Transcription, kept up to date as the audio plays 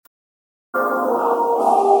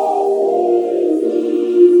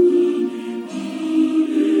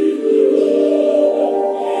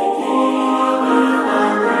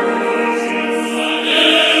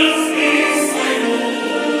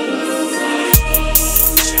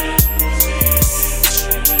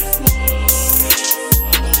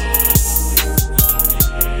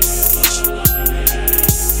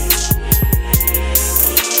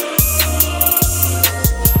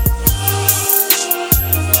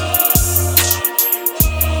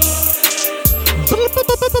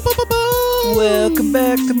Welcome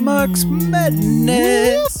back to Mark's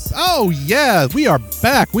Madness. Oh, yeah, we are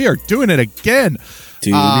back. We are doing it again.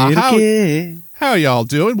 How y'all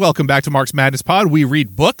doing? Welcome back to Mark's Madness Pod. We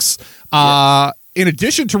read books. In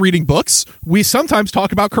addition to reading books, we sometimes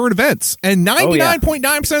talk about current events. And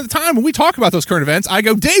 99.9% of the time when we talk about those current events, I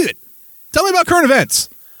go, David, tell me about current events.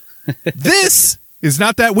 This is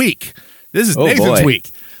not that week. This is Nathan's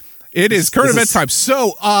week. It is current events time.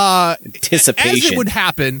 So, anticipation. As it would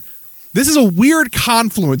happen, this is a weird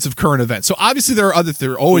confluence of current events. So obviously there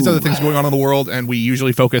are always other things going on in the world, and we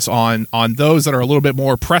usually focus on those that are a little bit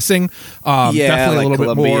more pressing. Definitely like a little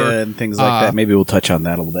Columbia bit more and things like that. Maybe we'll touch on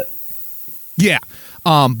that a little bit. Yeah.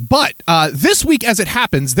 But this week, as it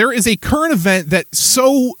happens, there is a current event that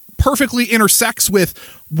so perfectly intersects with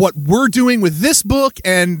what we're doing with this book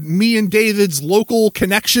and me and David's local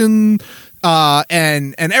connection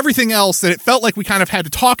and everything else that it felt like we kind of had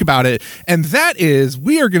to talk about it. And that is,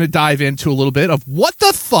 we are going to dive into a little bit of what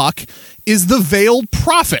the fuck is the Veiled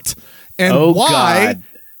Prophet and why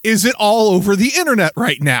is it all over the internet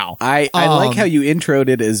right now. I like how you introed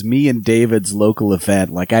it as me and David's local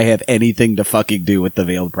event. Like I have anything to fucking do with the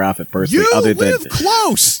Veiled Prophet personally. You live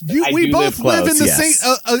close. We both live in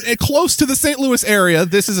the close to the St. Louis area.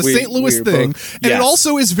 This is a St. Louis thing. And it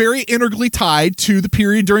also is very integrally tied to the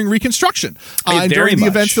period during Reconstruction and during the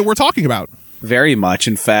events that we're talking about. Very much.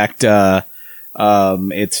 In fact,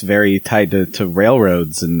 it's very tied to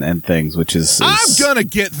railroads and things, which is I'm gonna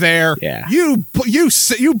get there. Yeah. You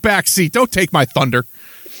backseat. Don't take my thunder.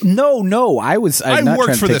 No. I'm not worked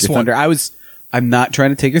trying for to take this your one. thunder. I'm not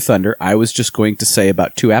trying to take your thunder. I was just going to say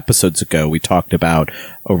about 2 episodes ago we talked about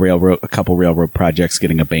a couple railroad projects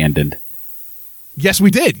getting abandoned. Yes,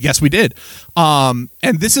 we did. And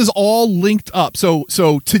this is all linked up. So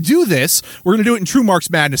to do this, we're going to do it in true Mark's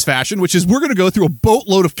Madness fashion, which is we're going to go through a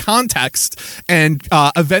boatload of context and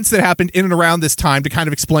events that happened in and around this time to kind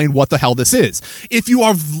of explain what the hell this is. If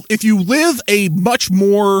you live a much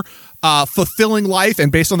more fulfilling life,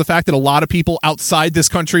 and based on the fact that a lot of people outside this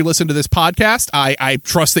country listen to this podcast, I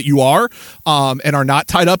trust that you are and are not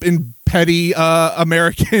tied up in petty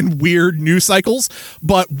American weird news cycles.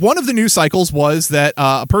 But one of the news cycles was that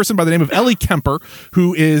a person by the name of Ellie Kemper,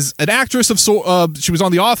 who is an actress she was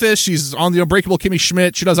on The Office, she's on the Unbreakable Kimmy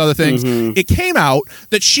Schmidt, she does other things. Mm-hmm. It came out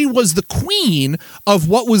that she was the queen of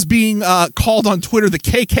what was being called on Twitter the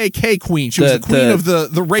KKK queen. She was the queen of the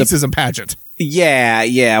racism pageant.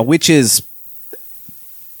 Yeah, which is,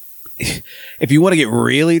 if you want to get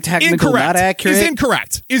really technical, incorrect. Not accurate. Is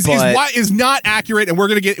incorrect. Is not accurate, and we're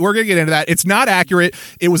gonna get into that. It's not accurate.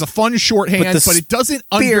 It was a fun shorthand, but it doesn't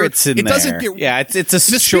it's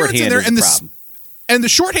a shorthand in there, and the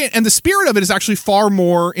shorthand and the spirit of it is actually far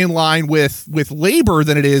more in line with labor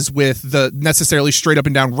than it is with the necessarily straight up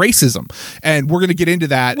and down racism. And we're going to get into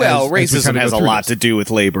that. Well, racism has a lot to do with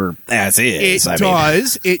labor as is.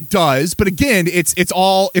 It does. But again, it's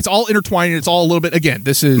all intertwined. It's all a little bit. Again,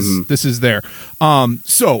 this is there.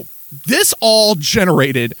 So this all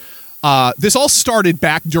generated. This all started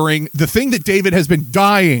back during the thing that David has been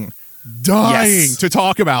dying to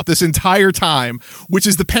talk about this entire time, which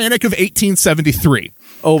is the Panic of 1873.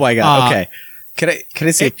 Oh my God. Okay. Can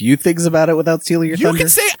I say a few things about it without stealing your thunder? You can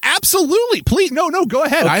say absolutely. Please. No, go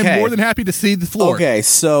ahead. Okay. I am more than happy to cede the floor. Okay.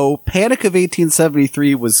 So Panic of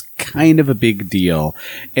 1873 was kind of a big deal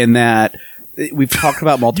in that we've talked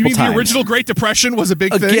about multiple times. You mean the original Great Depression was a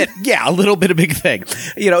big thing? Yeah, a little bit a big thing.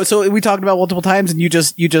 So we talked about multiple times, and you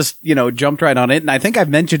just jumped right on it. And I think I've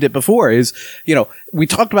mentioned it before. We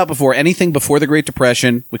talked about before, anything before the Great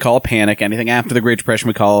Depression we call a panic. Anything after the Great Depression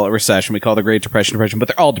we call a recession. We call the Great Depression, but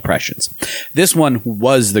they're all depressions. This one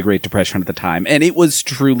was the Great Depression at the time, and it was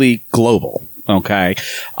truly global. Okay,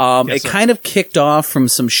 it kind of kicked off from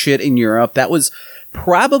some shit in Europe that was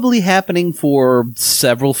probably happening for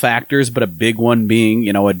several factors, but a big one being,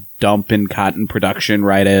 a dump in cotton production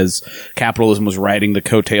right as capitalism was riding the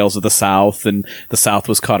coattails of the South, and the South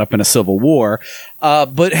was caught up in a civil war.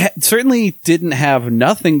 But certainly didn't have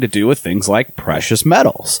nothing to do with things like precious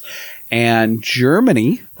metals. And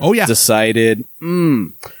Germany decided,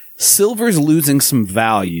 silver's losing some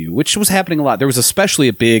value, which was happening a lot. There was especially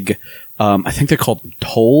a big, I think they're called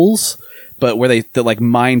tolls, but where they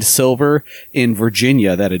mined silver in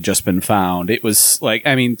Virginia that had just been found. It was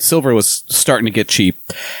silver was starting to get cheap.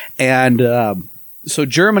 And so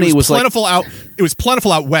Germany was plentiful it was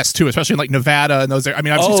plentiful out west too, especially in like Nevada and those. I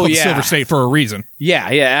mean, obviously it's called the Silver State for a reason. Yeah,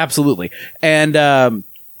 absolutely. And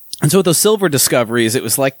so with those silver discoveries, it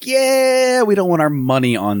was like, we don't want our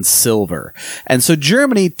money on silver. And so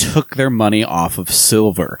Germany took their money off of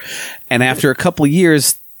silver. And after a couple of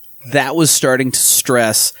years, that was starting to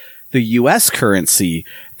stress the U.S. currency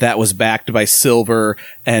that was backed by silver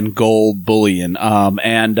and gold bullion.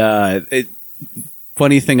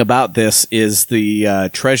 Funny thing about this is the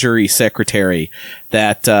Treasury Secretary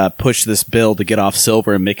that pushed this bill to get off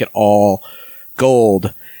silver and make it all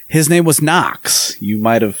gold. His name was Knox. You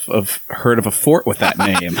might have heard of a fort with that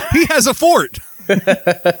name. He has a fort.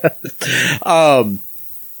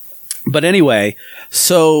 But anyway,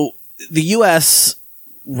 so the U.S.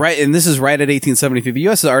 right, and this is right at 1873. The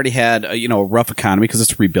U.S. has already had a rough economy because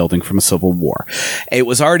it's rebuilding from a civil war. It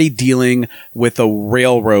was already dealing with a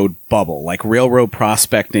railroad bubble. Like railroad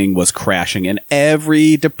prospecting was crashing, and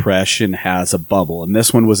every depression has a bubble, and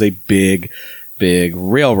this one was a big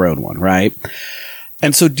railroad one, right?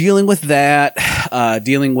 And so dealing with that,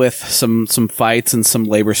 dealing with some fights and some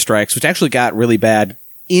labor strikes, which actually got really bad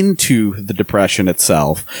into the Depression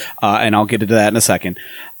itself, and I'll get into that in a second.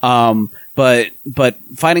 But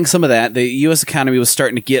fighting some of that, the U.S. economy was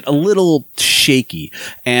starting to get a little shaky.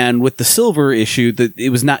 And with the silver issue, it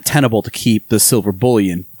was not tenable to keep the silver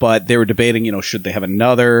bullion, but they were debating, should they have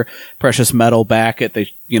another precious metal back it?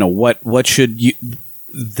 What should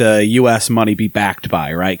the U.S. money be backed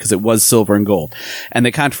by, right? Because it was silver and gold. And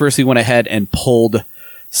the controversy went ahead and pulled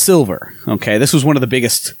silver. Okay, this was one of the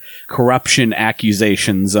biggest corruption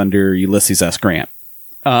accusations under Ulysses S. Grant.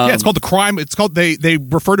 Yeah, it's called the crime. It's called they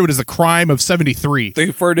refer to it as the crime of 73. They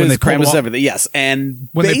refer to it as the crime of 73. Yes, and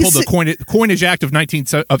when they pulled the Coinage Act of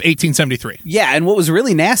 1873. Yeah, and what was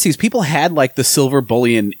really nasty is people had like the silver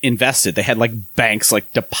bullion invested. They had like banks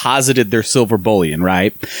like deposited their silver bullion,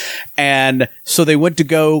 right? And so they went to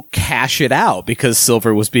go cash it out because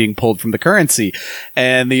silver was being pulled from the currency,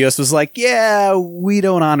 and the U.S. was like, "Yeah, we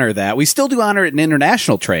don't honor that. We still do honor it in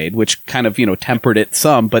international trade, which kind of tempered it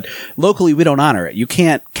some, but locally we don't honor it. You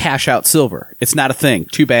can't cash out silver. It's not a thing.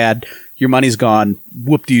 Too bad. Your money's gone.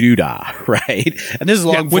 Whoop-de-doo-dah," right? And this is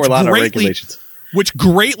long before a lot of regulations. Which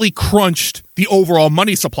greatly crunched the overall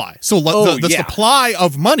money supply. So the supply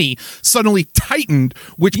of money suddenly tightened,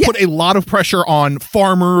 which put a lot of pressure on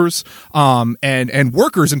farmers and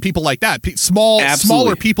workers and people like that.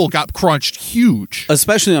 Smaller people got crunched huge.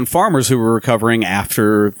 Especially on farmers who were recovering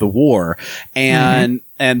after the war. And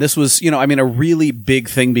this was, a really big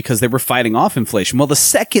thing because they were fighting off inflation. Well, the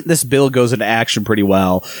second this bill goes into action pretty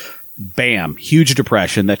well, bam, huge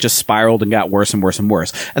depression that just spiraled and got worse and worse and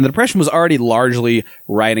worse. And the depression was already largely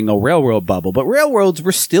riding a railroad bubble, but railroads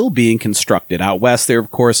were still being constructed. Out west, they're, of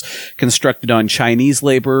course, constructed on Chinese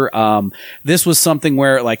labor. This was something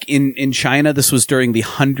where, like, in China, this was during the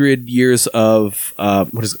 100 years of,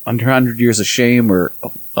 100 years of shame or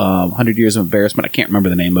 100 years of embarrassment. I can't remember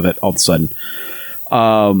the name of it all of a sudden.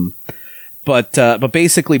 But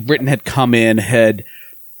basically Britain had come in, had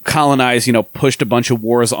colonized, pushed a bunch of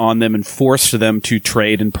wars on them and forced them to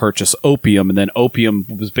trade and purchase opium. And then opium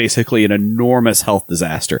was basically an enormous health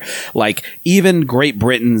disaster. Like even Great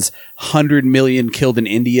Britain's 100 million killed in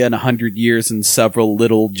India in 100 years and several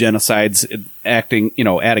little genocides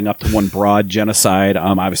adding up to one broad genocide.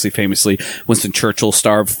 Obviously famously Winston Churchill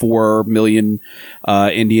starved 4 million,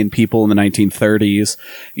 Indian people in the 1930s.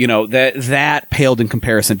 That paled in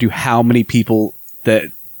comparison to how many people that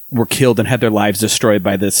were killed and had their lives destroyed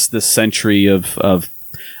by this century of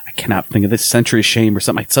I cannot think of this century of shame or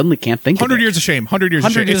something. I suddenly can't think of it. 100 years of shame. 100 years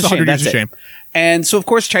of shame. It's 100 years of shame. And so, of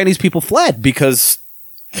course, Chinese people fled because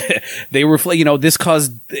they were, this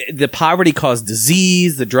caused, the poverty caused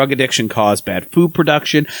disease, the drug addiction caused bad food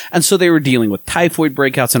production, and so they were dealing with typhoid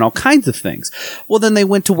breakouts and all kinds of things. Well, then they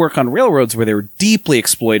went to work on railroads where they were deeply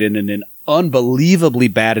exploited and in unbelievably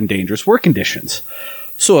bad and dangerous work conditions.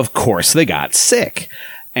 So, of course, they got sick.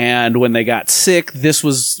 And when they got sick, this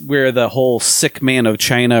was where the whole sick man of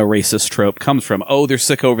China racist trope comes from. Oh, they're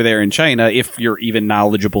sick over there in China. If you're even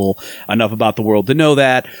knowledgeable enough about the world to know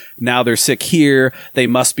that. Now they're sick here. They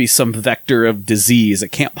must be some vector of disease.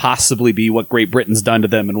 It can't possibly be what Great Britain's done to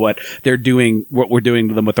them and what we're doing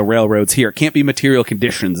to them with the railroads here. It can't be material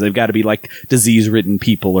conditions. They've got to be like disease-ridden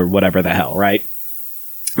people or whatever the hell, right?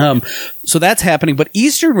 So that's happening, but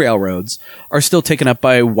Eastern railroads are still taken up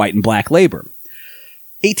by white and black labor.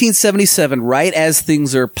 1877, right as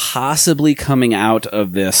things are possibly coming out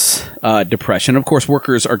of this depression. Of course,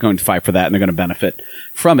 workers are going to fight for that and they're going to benefit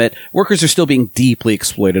from it. Workers are still being deeply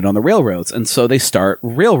exploited on the railroads, and so they start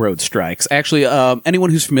railroad strikes. Actually,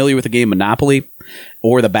 anyone who's familiar with the game Monopoly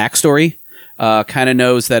or the backstory kind of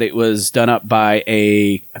knows that it was done up by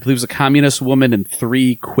I believe it was a communist woman and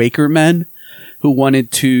 3 Quaker men who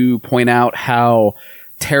wanted to point out how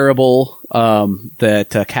terrible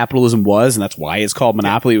that capitalism was, and that's why it's called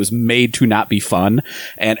monopoly. It was made to not be fun,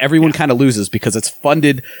 and everyone kind of loses because it's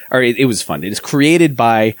funded, or it was funded. It's created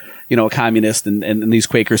by, you know, a communist and these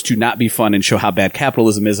Quakers to not be fun and show how bad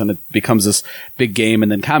capitalism is, and it becomes this big game,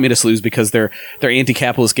 and then communists lose because their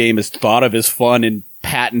anti-capitalist game is thought of as fun and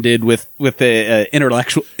patented with the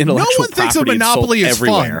intellectual No one thinks a monopoly is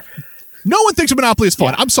everywhere. fun. No one thinks a monopoly is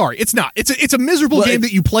fun. I'm sorry, it's not. It's a miserable game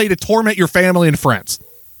that you play to torment your family and friends.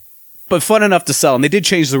 But fun enough to sell, and they did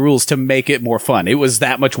change the rules to make it more fun. It was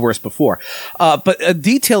that much worse before. But a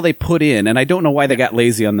detail they put in, and I don't know why they got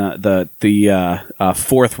lazy on the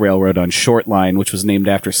fourth railroad on Short Line, which was named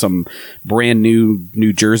after some brand new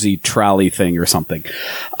New Jersey trolley thing or something.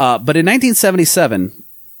 But in 1977,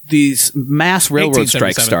 these mass railroad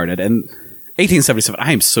strikes started, and 1877.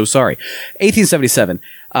 I am so sorry. 1877.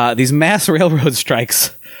 These mass railroad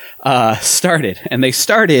strikes started, and they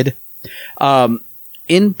started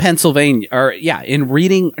in Pennsylvania, in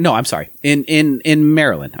Maryland.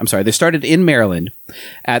 I'm sorry. They started in Maryland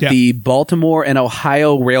at the Baltimore and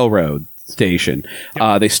Ohio Railroad station.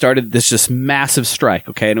 They started this just massive strike,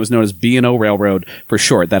 okay, and it was known as B&O Railroad for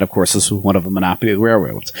short. That, of course, is one of the monopoly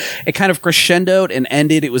railroads. It kind of crescendoed and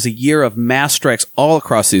ended. It was a year of mass strikes all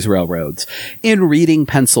across these railroads. In Reading,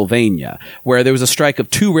 Pennsylvania, where there was a strike of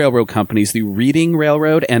two railroad companies, the Reading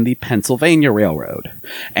Railroad and the Pennsylvania Railroad.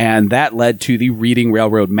 And that led to the Reading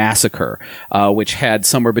Railroad Massacre, which had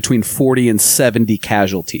somewhere between 40 and 70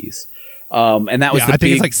 casualties. And that was I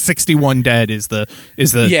think it's like 61 dead is the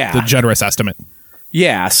generous estimate.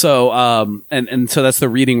 Yeah. So, and so that's the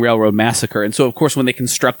Reading Railroad Massacre. And so, of course, when they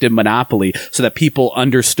constructed monopoly so that people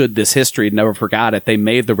understood this history and never forgot it, they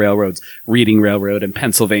made the railroads Reading Railroad and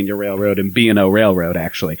Pennsylvania Railroad and B&O Railroad,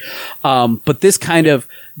 actually. But this kind of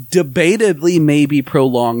debatably maybe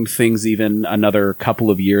prolonged things even another couple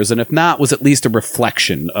of years. And if not, was at least a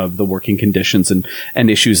reflection of the working conditions and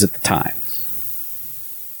issues at the time.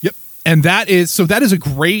 And that is a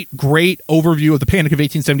great overview of the Panic of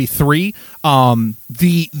 1873.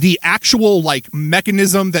 The actual like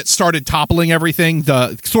mechanism that started toppling everything,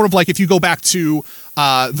 the sort of like if you go back to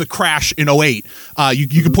the crash in 2008,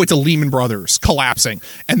 you can point to Lehman Brothers collapsing,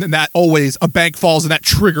 and then that always a bank falls and that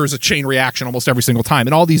triggers a chain reaction almost every single time.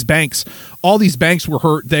 And all these banks were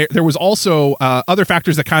hurt. There was also other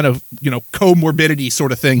factors that kind of, you know, comorbidity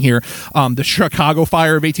sort of thing here. The Chicago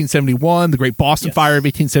fire of 1871, the Great Boston fire of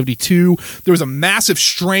 1872. There was a massive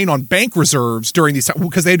strain on bank reserves during these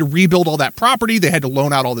because they had to rebuild all that property. They had to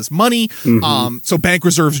loan out all this money. So bank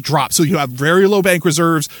reserves dropped. So you have very low bank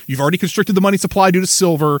reserves. You've already constricted the money supply due to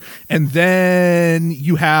silver, and then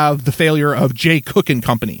you have the failure of Jay Cooke and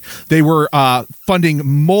Company. They were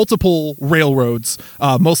funding multiple railroads,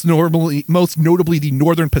 most notably the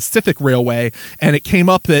Northern Pacific Railway, and it came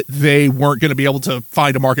up that they weren't going to be able to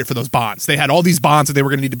find a market for those bonds. They had all these bonds that they were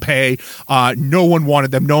going to need to pay. No one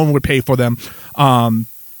wanted them. No one would pay for them.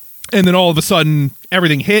 And then all of a sudden,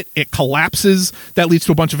 everything hit. It collapses. That leads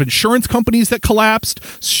to a bunch of insurance companies that collapsed.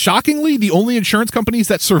 Shockingly, the only insurance companies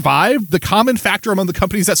that survived, the common factor among the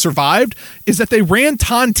companies that survived, is that they ran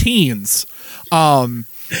tontines. Nathan,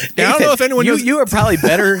 I don't know if anyone knows. You are probably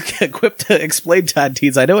better equipped to explain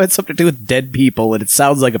tontines. I know it had something to do with dead people, and it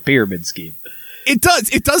sounds like a pyramid scheme. It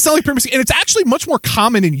does sound like pyramid scheme, and it's actually much more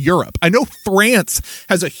common in Europe. I know France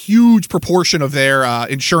has a huge proportion of their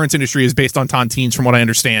insurance industry is based on tontines, from what I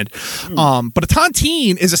understand. But a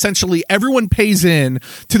tontine is essentially everyone pays in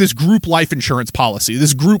to this group life insurance policy,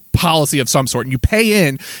 this group policy of some sort, and you pay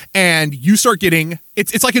in, and you start getting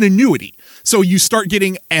it's like an annuity. So you start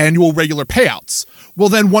getting annual regular payouts. Well,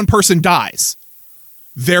 then one person dies.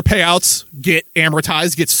 Their payouts get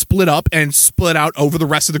amortized, get split up and split out over the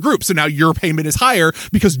rest of the group. So now your payment is higher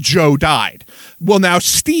because Joe died. Well, now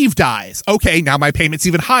Steve dies. Okay, now my payment's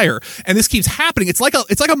even higher. And this keeps happening. It's like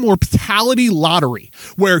a mortality lottery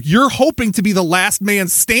where you're hoping to be the last man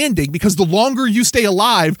standing because the longer you stay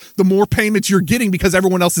alive, the more payments you're getting because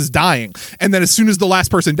everyone else is dying. And then as soon as the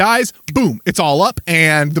last person dies, boom, it's all up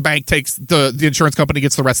and the bank takes the insurance company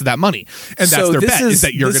gets the rest of that money. And that's their bet is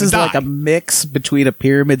that you're going to die. This is like a mix between a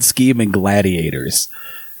pyramid scheme and gladiators.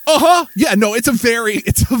 Yeah, no, it's a very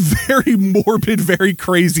morbid, very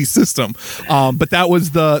crazy system. But that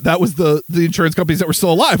was the insurance companies that were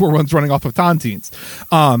still alive were ones running off of tontines.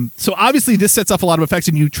 So obviously this sets off a lot of effects,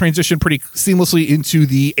 and you transition pretty seamlessly into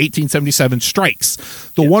the 1877 strikes.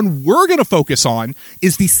 The one we're going to focus on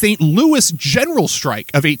is the St. Louis General Strike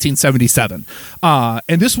of 1877.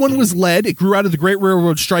 And this one was it grew out of the Great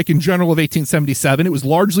Railroad Strike in general of 1877. It was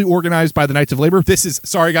largely organized by the Knights of Labor. This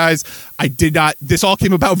all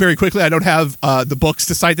came about out very quickly. I don't have the books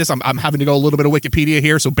to cite this. I'm having to go a little bit of Wikipedia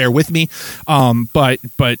here, so bear with me. But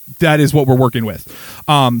that is what we're working with.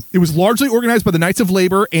 It was largely organized by the Knights of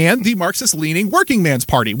Labor and the Marxist-leaning Working Man's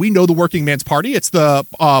Party. We know the Working Man's Party. It's the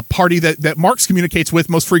party that Marx communicates with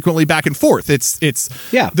most frequently back and forth. It's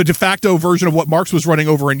the de facto version of what Marx was running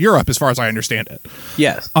over in Europe, as far as I understand it.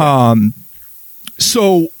 Yes.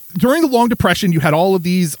 So during the Long Depression, you had all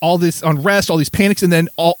this unrest, all these panics, and then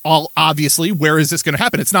all obviously, where is this going to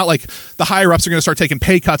happen? It's not like the higher ups are going to start taking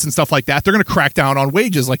pay cuts and stuff like that. They're going to crack down on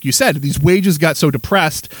wages, like you said. These wages got so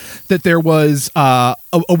depressed that there was a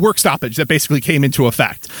work stoppage that basically came into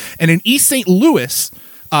effect. And in East St. Louis,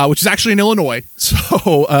 which is actually in Illinois,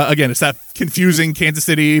 so again, it's that confusing Kansas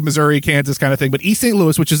City, Missouri, Kansas kind of thing, but East St.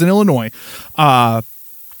 Louis, which is in Illinois,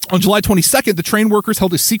 on July 22nd, the train workers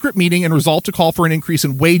held a secret meeting and resolved to call for an increase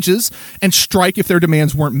in wages and strike if their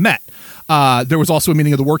demands weren't met. There was also a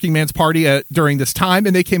meeting of the Working Man's Party during this time,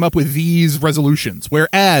 and they came up with these resolutions.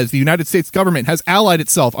 Whereas the United States government has allied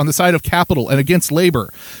itself on the side of capital and against labor,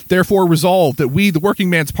 therefore resolved that we, the Working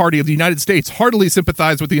Man's Party of the United States, heartily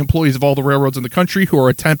sympathize with the employees of all the railroads in the country who are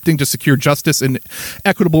attempting to secure justice and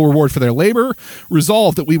equitable reward for their labor.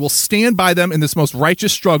 Resolved that we will stand by them in this most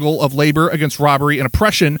righteous struggle of labor against robbery and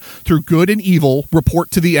oppression through good and evil. Report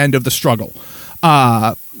to the end of the struggle.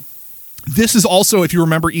 This is also, if you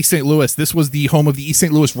remember East St. Louis, this was the home of the East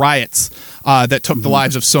St. Louis riots that took the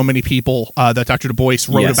lives of so many people that Dr. Du Bois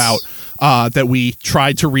wrote about that we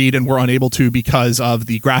tried to read and were unable to because of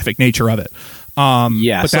the graphic nature of it.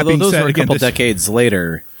 But so those were a couple decades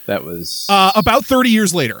later. That was about 30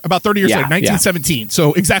 years later. About 30 years later, 1917.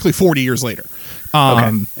 So exactly 40 years later.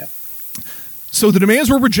 So the demands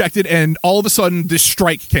were rejected, and all of a sudden, this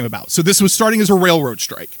strike came about. So this was starting as a railroad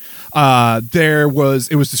strike. It was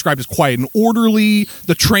described as quiet and orderly.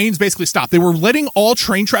 The trains basically stopped. They were letting all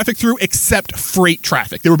train traffic through except freight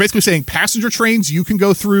traffic. They were basically saying passenger trains you can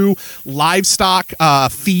go through, livestock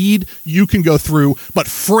feed you can go through, but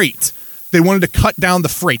freight. They wanted to cut down the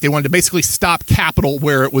freight. They wanted to basically stop capital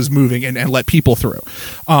where it was moving and let people through.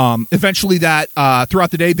 Eventually, that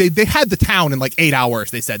throughout the day, they had the town in like 8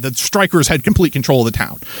 hours, they said. The strikers had complete control of the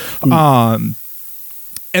town.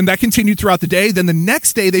 And that continued throughout the day. Then the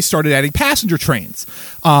next day, they started adding passenger trains.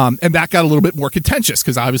 And that got a little bit more contentious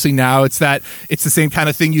because obviously now it's the same kind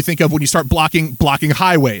of thing you think of when you start blocking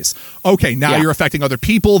highways. Okay, now you're affecting other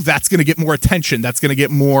people. That's going to get more attention. That's going to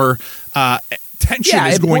get more tension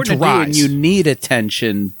is going to rise. And you need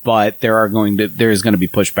attention, but there is going to be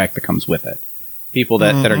pushback that comes with it. People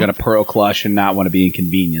that are going to pearl clutch and not want to be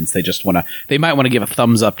inconvenienced. They might want to give a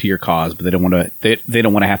thumbs up to your cause, but they don't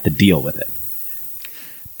want to have to deal with it.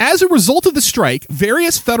 As a result of the strike,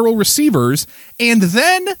 various federal receivers, and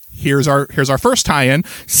then here's our first tie-in: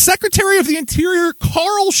 Secretary of the Interior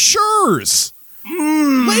Carl Schurz.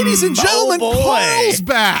 Ladies and gentlemen, Carl's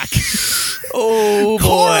back. Oh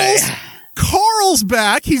boy. Carl's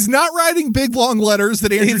back. He's not writing big long letters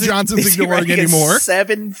that Andrew Johnson's ignoring anymore.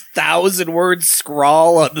 7,000 word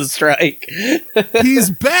scrawl on the strike. He's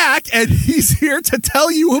back, and he's here to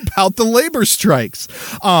tell you about the labor strikes.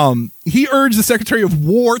 He urged the Secretary of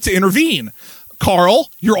War to intervene. Carl,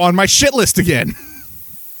 you're on my shit list again.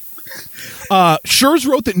 Schurz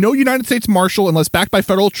wrote that no United States Marshal, unless backed by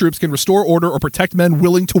federal troops, can restore order or protect men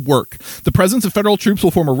willing to work. The presence of federal troops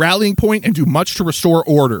will form a rallying point and do much to restore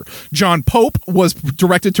order. John Pope was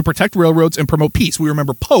directed to protect railroads and promote peace. We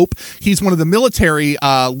remember Pope. He's one of the military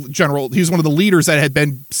general. He's one of the leaders that had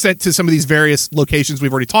been sent to some of these various locations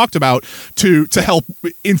we've already talked about to help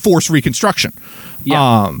enforce Reconstruction.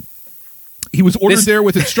 Yeah. He was ordered there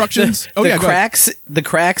with instructions. The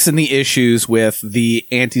cracks and the issues with the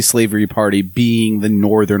anti-slavery party being the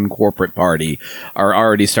Northern corporate party are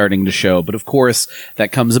already starting to show. But of course,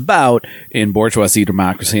 that comes about in bourgeoisie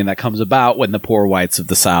democracy, and that comes about when the poor whites of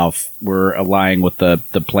the South were allying with the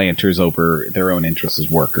planters over their own interests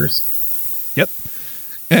as workers. Yep.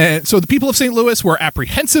 And so the people of St. Louis were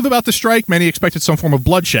apprehensive about the strike. Many expected some form of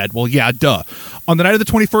bloodshed. Well, yeah, duh. On the night of the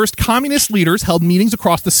 21st, communist leaders held meetings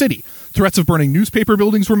across the city. Threats of burning newspaper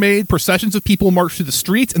buildings were made, processions of people marched through the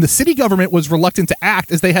streets, and the city government was reluctant to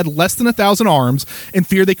act as they had less than 1,000 arms and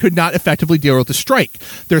feared they could not effectively deal with the strike.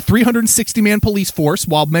 Their 360-man police force,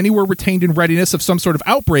 while many were retained in readiness of some sort of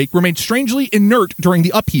outbreak, remained strangely inert during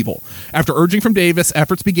the upheaval. After urging from Davis,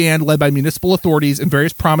 efforts began, led by municipal authorities and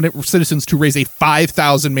various prominent citizens, to raise a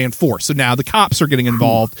 5,000-man force. So now the cops are getting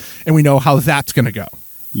involved, and we know how that's going to go.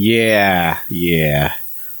 Yeah.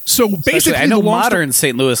 So basically, I know modern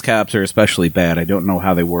St. Louis cops are especially bad. I don't know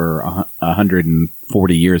how they were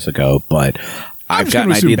 140 years ago, but I've got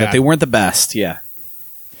an idea that they weren't the best. Yeah.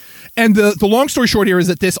 And the long story short here is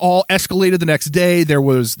that this all escalated the next day. There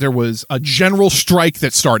was a general strike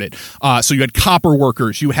that started. So you had copper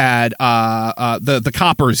workers, you had the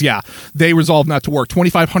coppers. Yeah, they resolved not to work.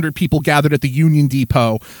 2,500 people gathered at the Union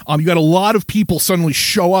Depot. You had a lot of people suddenly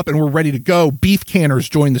show up and were ready to go. Beef canners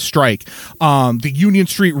joined the strike. The Union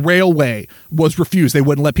Street Railway was refused. They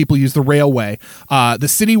wouldn't let people use the railway. The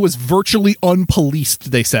city was virtually unpoliced,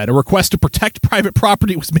 they said. A request to protect private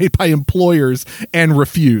property was made by employers and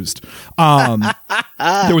refused.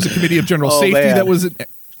 There was a committee of general safety that was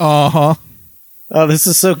Oh, this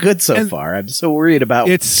is so good so far. I'm so worried about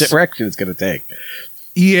what direction it's going to take.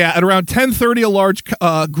 Yeah, at around 10:30, a large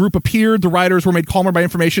group appeared. The rioters were made calmer by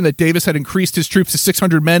information that Davis had increased his troops to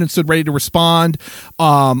 600 men and stood ready to respond.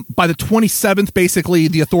 By the 27th, basically,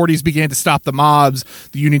 the authorities began to stop the mobs.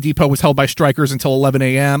 The Union Depot was held by strikers until 11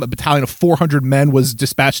 a.m. A battalion of 400 men was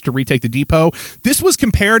dispatched to retake the depot. This was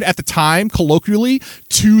compared at the time, colloquially,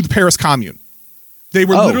 to the Paris Commune. They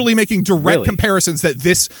were literally making direct comparisons that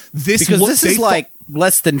this because this is like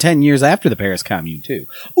less than 10 years after the Paris Commune too.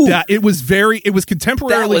 Ooh, yeah, it was contemporarily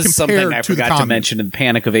that was compared something I to forgot to mention. In the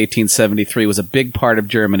Panic of 1873 was a big part of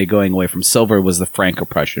Germany going away from silver was the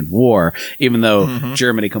Franco-Prussian War. Even though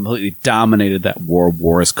Germany completely dominated that war,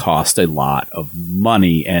 wars cost a lot of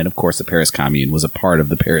money, and of course the Paris Commune was a part of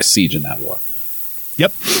the Paris siege in that war.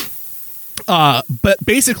 Yep. But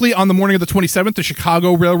basically, on the morning of the 27th, the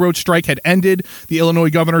Chicago Railroad strike had ended. The Illinois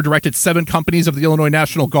governor directed 7 companies of the Illinois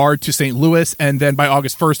National Guard to St. Louis, and then by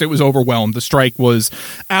August 1st, it was overwhelmed. The strike was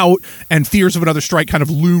out, and fears of another strike kind of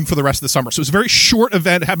loomed for the rest of the summer. So it was a very short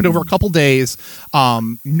event. It happened over a couple days.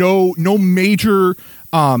 No major.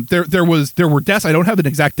 There were deaths. I don't have an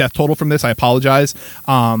exact death total from this. I apologize.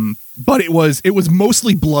 But it was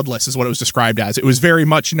mostly bloodless, is what it was described as. It was very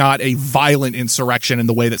much not a violent insurrection in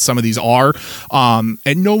the way that some of these are,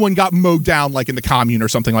 and no one got mowed down like in the Commune or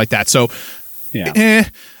something like that. So,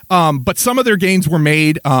 but some of their gains were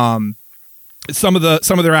made. Some of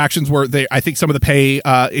their actions were I think some of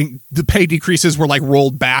the pay decreases were like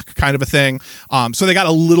rolled back, kind of a thing. So they got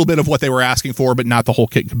a little bit of what they were asking for, but not the whole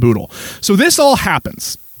kit and caboodle. So this all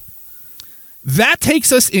happens. That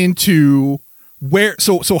takes us into where.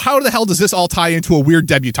 So how the hell does this all tie into a weird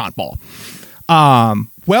debutante ball?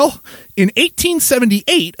 Well, in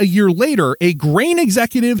 1878, a year later, a grain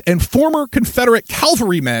executive and former Confederate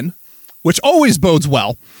cavalryman, which always bodes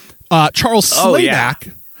well, Charles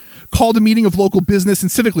Slayback. Called a meeting of local business and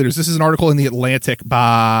civic leaders. This is an article in The Atlantic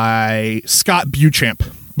by Scott Beauchamp.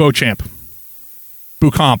 I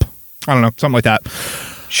don't know, something like that.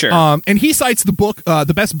 Sure. And he cites the book,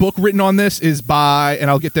 the best book written on this is by, and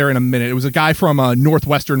I'll get there in a minute. It was a guy from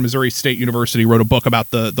Northwestern Missouri State University wrote a book about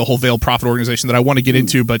the whole Veiled Prophet organization that I want to get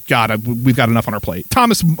into, but God, we've got enough on our plate.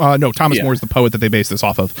 Thomas More is the poet that they base this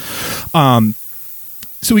off of.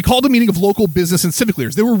 So he called a meeting of local business and civic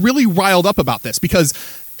leaders. They were really riled up about this because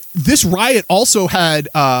this riot also had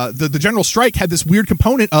the general strike had this weird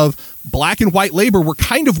component of black and white labor were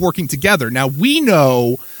kind of working together. Now, we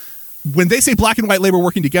know when they say black and white labor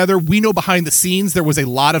working together, we know behind the scenes there was a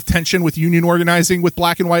lot of tension with union organizing with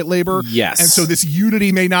black and white labor. Yes. And so this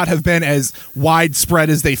unity may not have been as widespread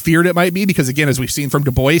as they feared it might be because, again, as we've seen from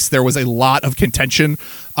Du Bois, there was a lot of contention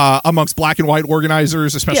amongst black and white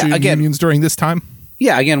organizers, especially in unions during this time.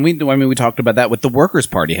 Yeah, again, we talked about that with the Workers'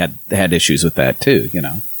 Party had issues with that too, you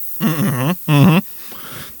know.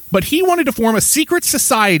 But he wanted to form a secret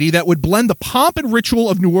society that would blend the pomp and ritual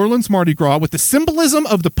of New Orleans Mardi Gras with the symbolism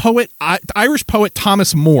of the Irish poet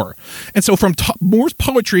Thomas More. And so from More's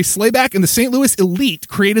poetry, Slayback and the St. Louis elite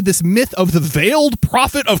created this myth of the Veiled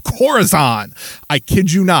Prophet of Khorasan. I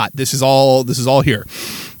kid you not. This is all here.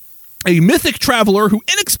 A mythic traveler who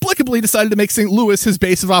inexplicably decided to make St. Louis his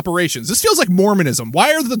base of operations. This feels like Mormonism.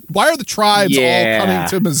 Why are the tribes all coming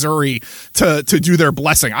to Missouri to do their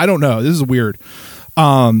blessing? I don't know. This is weird.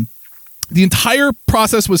 The entire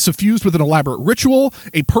process was suffused with an elaborate ritual.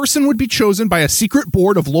 A person would be chosen by a secret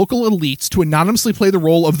board of local elites to anonymously play the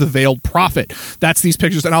role of the Veiled Prophet. That's these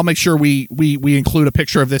pictures, and I'll make sure we include a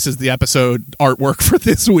picture of this as the episode artwork for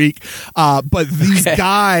this week. But these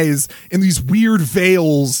guys in these weird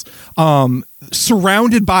veils,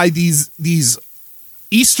 surrounded by these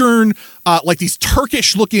Eastern, like these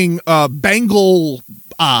Turkish-looking Bengal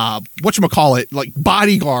whatchamacallit, like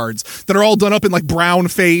bodyguards that are all done up in like brown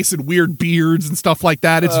face and weird beards and stuff like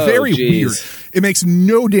that. It's very weird. It makes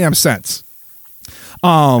no damn sense.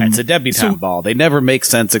 It's a debutante ball. They never make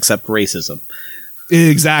sense except racism.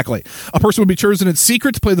 Exactly. A person would be chosen in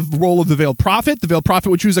secret to play the role of the Veiled Prophet. The Veiled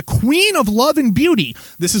Prophet would choose a queen of love and beauty.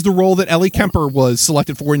 This is the role that Ellie Kemper was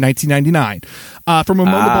selected for in 1999 from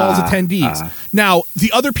among the ball's attendees. Now,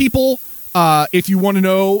 the other people If you want to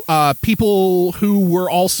know people who were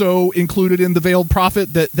also included in the Veiled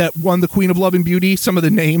Prophet that won the Queen of Love and Beauty, some of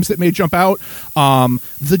the names that may jump out: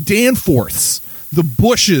 the Danforths, the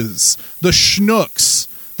Bushes, the Schnooks,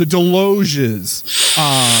 the Deloges,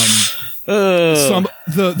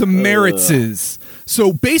 the Meritses.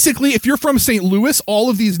 So basically, if you're from St. Louis, all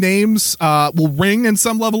of these names will ring in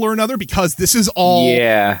some level or another, because this is all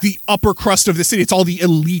the upper crust of the city. It's all the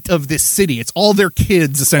elite of this city. It's all their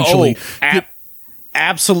kids, essentially.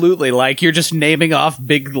 Absolutely. Like, you're just naming off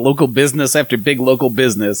big local business after big local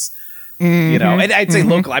business. You know, and I'd say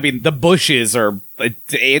local. I mean, the Bushes are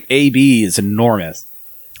AB is enormous.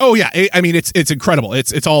 Oh yeah, I mean it's incredible.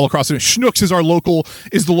 It's all across. Schnucks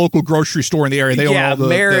is the local grocery store in the area. They own all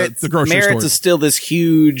the grocery Merit's stores. Is still this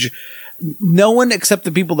huge. No one except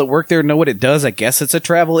the people that work there know what it does. I guess it's a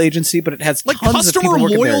travel agency, but it has like tons customer of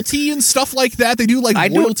people loyalty and stuff like that. They do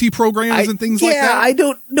like loyalty programs and things like that. Yeah, I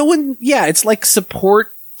don't. No one. Yeah, it's like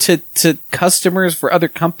support to customers for other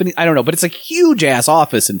companies. I don't know, but it's a huge ass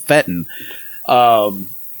office in Fenton.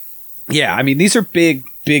 Yeah, I mean, these are big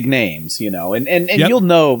names, you know, and you'll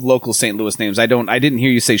know local St. Louis names. I didn't hear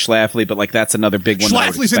you say Schlafly, but like that's another big one.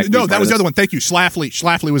 Schlafly's that was the other one. Thank you.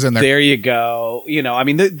 Schlafly was in there. There you go. You know, I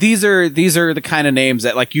mean, these are the kind of names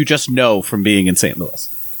that like you just know from being in St.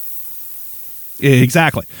 Louis.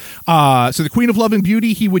 Exactly. So the Queen of Love and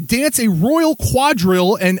Beauty, he would dance a royal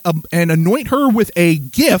quadrille and anoint her with a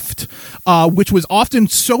gift, which was often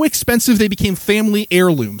so expensive they became family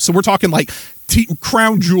heirlooms. So we're talking like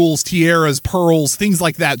crown jewels, tiaras, pearls, things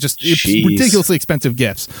like that. Just ridiculously expensive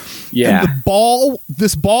gifts. Yeah. And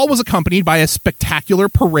this ball was accompanied by a spectacular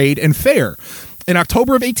parade and fair. In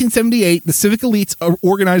October of 1878, the civic elites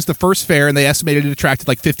organized the first fair, and they estimated it attracted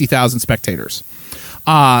like 50,000 spectators.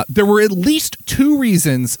 There were at least two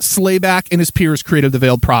reasons Slayback and his peers created the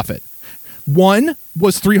Veiled Prophet. One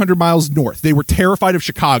was 300 miles north. They were terrified of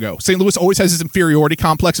Chicago. St. Louis always has this inferiority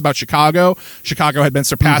complex about Chicago. Chicago had been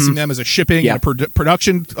surpassing them as a shipping and a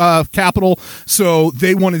production capital, so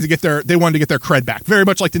they wanted to get their cred back. Very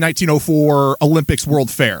much like the 1904 Olympics World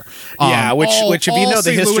Fair. Which if you know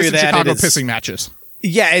the history of that, Chicago pissing matches.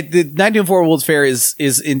 Yeah, the 1904 World's Fair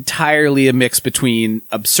is entirely a mix between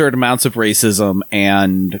absurd amounts of racism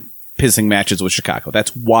and pissing matches with Chicago.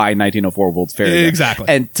 That's why 1904 World's Fair is exactly.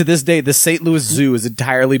 There. And to this day, the St. Louis Zoo is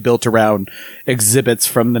entirely built around exhibits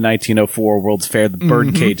from the 1904 World's Fair. The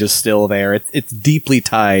birdcage is still there. It's deeply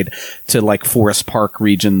tied to like Forest Park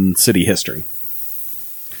region city history.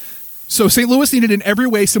 So St. Louis needed in every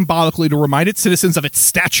way symbolically to remind its citizens of its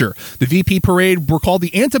stature. The VP Parade were called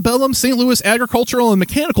the Antebellum St. Louis Agricultural and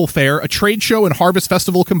Mechanical Fair, a trade show and harvest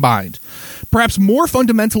festival combined. Perhaps more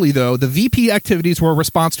fundamentally, though, the VP activities were a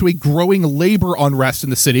response to a growing labor unrest in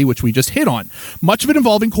the city, which we just hit on, much of it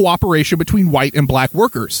involving cooperation between white and black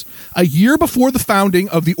workers. A year before the founding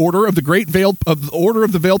of the Order of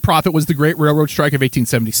the Veiled Prophet was the Great Railroad Strike of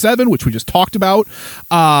 1877, which we just talked about.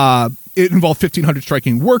 It involved 1,500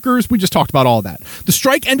 striking workers. We just talked about all of that. The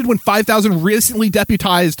strike ended when 5,000 recently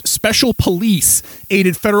deputized special police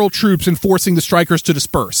aided federal troops in forcing the strikers to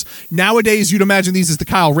disperse. Nowadays, you'd imagine these as the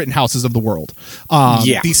Kyle Rittenhouses of the world.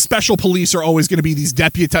 These special police are always going to be these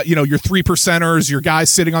deputized, your 3%ers, your guys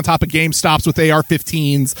sitting on top of GameStops with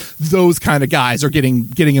AR-15s. Those kind of guys are getting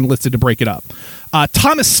enlisted to break it up.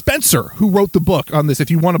 Thomas Spencer, who wrote the book on this,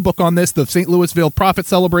 if you want a book on this, the St. Louis Veiled Prophet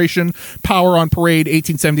Celebration, Power on Parade,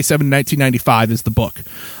 1877-1995 is the book.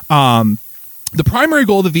 The primary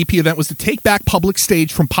goal of the VP event was to take back public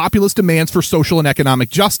stage from populist demands for social and economic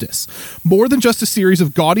justice. More than just a series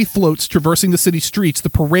of gaudy floats traversing the city streets, the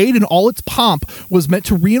parade in all its pomp was meant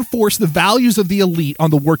to reinforce the values of the elite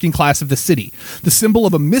on the working class of the city. The symbol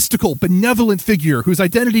of a mystical, benevolent figure whose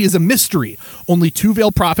identity is a mystery. Only two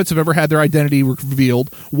veiled prophets have ever had their identity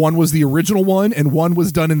revealed. One was the original one, and one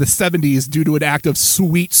was done in the 70s due to an act of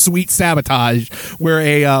sweet sabotage, where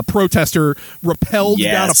a protester rappelled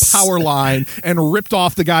down a power line and ripped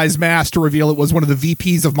off the guy's mask to reveal it was one of the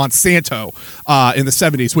VPs of Monsanto in the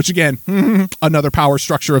 70s, which again, another power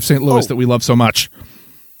structure of St. Louis that we love so much.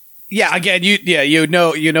 Yeah, again, you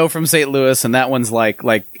know from St. Louis, and that one's like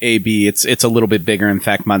AB. It's a little bit bigger. In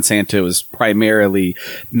fact, Monsanto is primarily,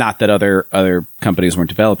 not that other companies weren't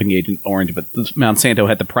developing Agent Orange, but Monsanto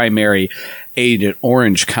had the primary Agent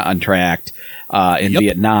Orange contract in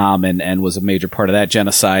Vietnam, and was a major part of that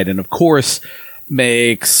genocide, and of course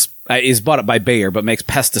is bought up by Bayer, but makes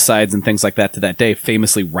pesticides and things like that to that day.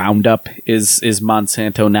 Famously, Roundup is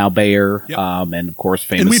Monsanto, now Bayer, and of course,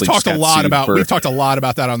 famously, and we've talked a lot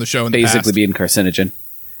about that on the show. In basically the past. Being carcinogen.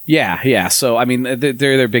 Yeah. So, I mean,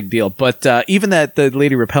 they're a big deal. But even that, the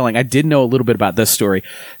lady rappelling, I did know a little bit about this story.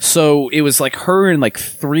 So it was like her and like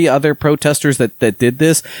 3 other protesters that did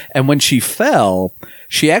this. And when she fell,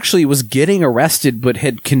 she actually was getting arrested, but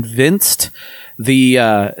had convinced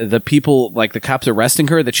the people, like the cops arresting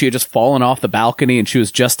her, that she had just fallen off the balcony and she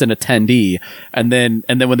was just an attendee. And then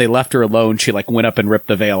when they left her alone, she like went up and ripped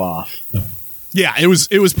the veil off. Yeah, it was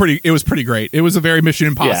pretty great. It was a very Mission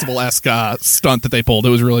Impossible-esque stunt that they pulled. It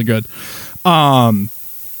was really good. And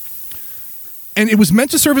it was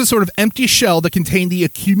meant to serve as a sort of empty shell that contained the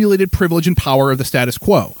accumulated privilege and power of the status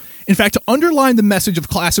quo. In fact, to underline the message of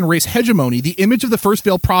class and race hegemony, the image of the first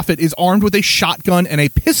veiled prophet is armed with a shotgun and a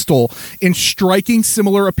pistol in striking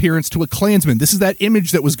similar appearance to a Klansman. This is that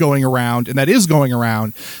image that was going around, and that is going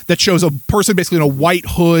around, that shows a person basically in a white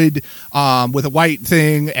hood with a white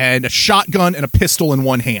thing and a shotgun and a pistol in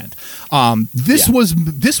one hand. This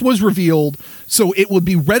was revealed so it would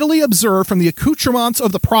be readily observed from the accoutrements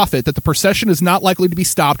of the prophet that the procession is not likely to be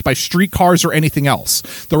stopped by streetcars or anything else.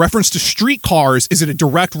 The reference to streetcars is a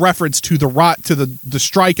direct reference to the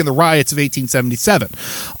strike and the riots of 1877.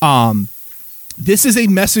 This is a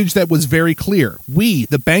message that was very clear. We,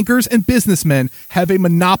 the bankers and businessmen, have a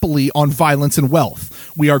monopoly on violence and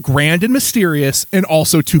wealth. We are grand and mysterious and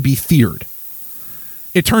also to be feared.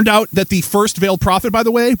 It turned out that the first veiled prophet, by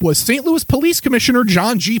the way, was St. Louis Police Commissioner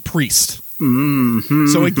John G. Priest.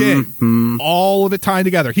 So again, all of it tying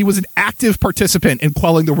together. He was an active participant in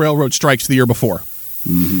quelling the railroad strikes the year before.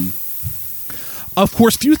 Of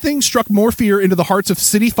course, few things struck more fear into the hearts of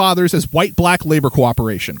city fathers as white-black labor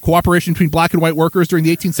cooperation. Cooperation between black and white workers during the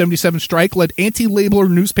 1877 strike led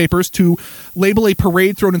anti-labeler newspapers to label a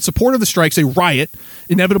parade thrown in support of the strikes a riot.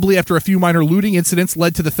 Inevitably, after a few minor looting incidents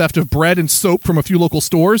led to the theft of bread and soap from a few local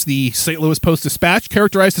stores, the St. Louis Post-Dispatch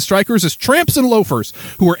characterized the strikers as tramps and loafers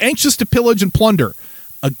who were anxious to pillage and plunder.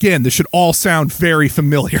 Again, this should all sound very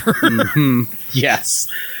familiar. Yes.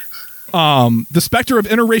 The specter of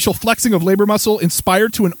interracial flexing of labor muscle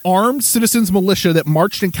inspired to an armed citizens militia that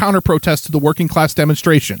marched in counter-protest to the working class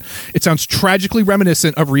demonstration. It sounds tragically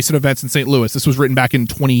reminiscent of recent events in St. Louis. This was written back in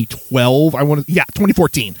 2012.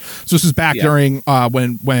 2014. So this is back during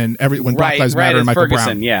when Black Lives Matter and Michael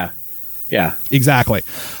Ferguson. Brown. Yeah, exactly.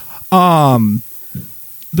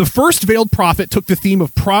 The first veiled prophet took the theme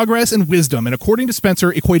of progress and wisdom, and according to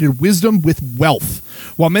Spencer, equated wisdom with wealth.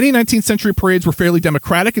 While many 19th century parades were fairly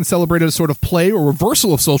democratic and celebrated a sort of play or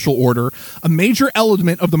reversal of social order, a major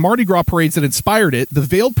element of the Mardi Gras parades that inspired it, the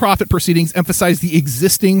veiled prophet proceedings emphasized the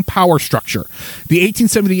existing power structure. The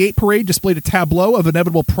 1878 parade displayed a tableau of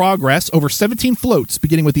inevitable progress over 17 floats,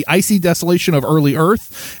 beginning with the icy desolation of early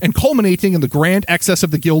Earth and culminating in the grand excess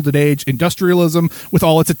of the Gilded Age, industrialism, with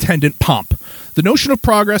all its attendant pomp. The notion of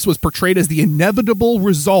progress was portrayed as the inevitable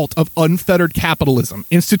result of unfettered capitalism,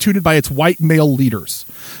 instituted by its white male leaders.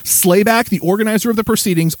 Slayback, the organizer of the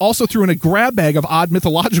proceedings, also threw in a grab bag of odd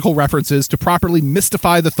mythological references to properly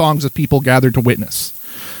mystify the throngs of people gathered to witness.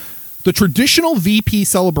 The traditional VP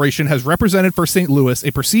celebration has represented for St. Louis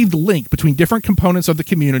a perceived link between different components of the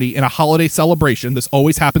community in a holiday celebration. This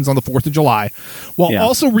always happens on the 4th of July, while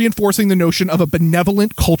also reinforcing the notion of a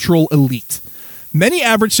benevolent cultural elite. Many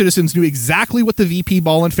average citizens knew exactly what the VP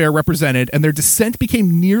Ball and Fair represented, and their dissent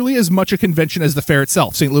became nearly as much a convention as the fair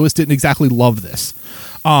itself. St. Louis didn't exactly love this.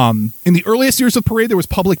 In the earliest years of the parade, there was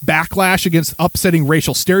public backlash against upsetting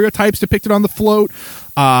racial stereotypes depicted on the float.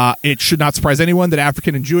 It should not surprise anyone that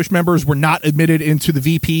African and Jewish members were not admitted into the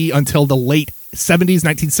VP until the late 70s,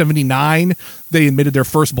 1979. They admitted their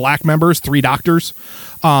first black members, 3 doctors.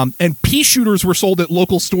 And pea shooters were sold at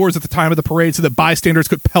local stores at the time of the parade so that bystanders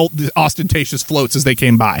could pelt the ostentatious floats as they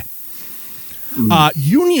came by.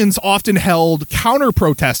 Unions often held counter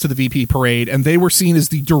protests to the VP parade, and they were seen as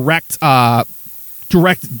the direct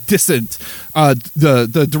dissent,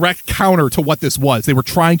 the direct counter to what this was. They were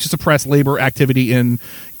trying to suppress labor activity in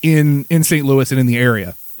St. Louis and in the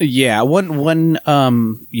area. Yeah, one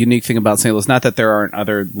unique thing about St. Louis, not that there aren't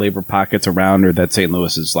other labor pockets around or that St.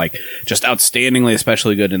 Louis is like just outstandingly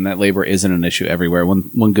especially good and that labor isn't an issue everywhere.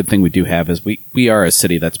 One good thing we do have is we are a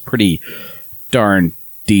city that's pretty darn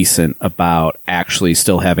decent about actually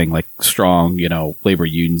still having like strong, labor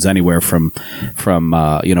unions anywhere from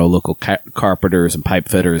local carpenters and pipe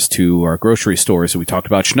fitters to our grocery stores. So we talked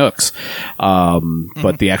about Schnucks.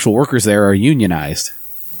 But the actual workers there are unionized.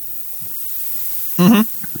 Mm-hmm.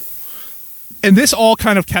 And this all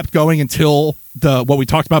kind of kept going until what we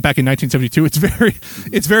talked about back in 1972.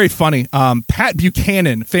 It's very funny. Pat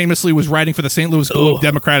Buchanan famously was writing for the St. Louis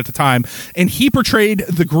Globe-Democrat at the time, and he portrayed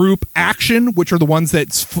the group Action, which are the ones that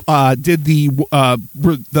did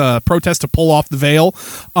the protest to pull off the veil.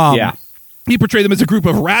 he portrayed them as a group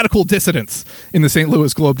of radical dissidents in the St.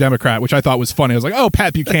 Louis Globe Democrat, which I thought was funny. I was like, oh,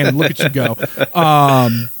 Pat Buchanan, look at you go.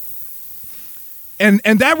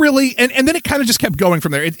 And that really, and then it kind of just kept going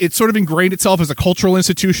from there. It sort of ingrained itself as a cultural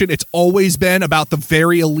institution. It's always been about the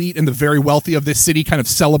very elite and the very wealthy of this city kind of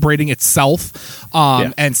celebrating itself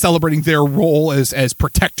and celebrating their role as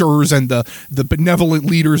protectors and the benevolent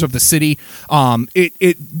leaders of the city.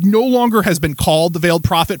 It no longer has been called the Veiled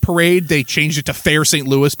Prophet Parade. They changed it to Fair St.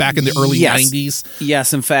 Louis back in the early 90s.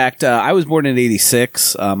 Yes, in fact, I was born in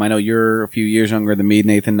 '86. I know you're a few years younger than me,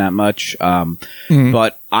 Nathan, not much.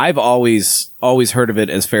 But I've always heard of it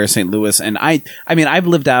as Fair St. Louis, and I mean, I've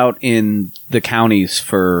lived out in the counties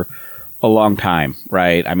for a long time,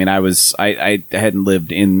 right? I mean, I hadn't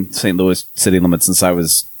lived in St. Louis city limits since I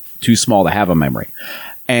was too small to have a memory,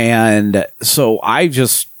 and so I've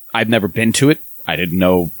never been to it. I didn't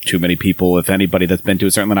know too many people, if anybody, that's been to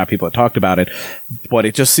it. Certainly not people that talked about it, but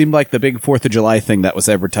it just seemed like the big 4th of July thing that was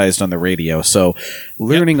advertised on the radio. So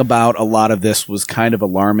learning about a lot of this was kind of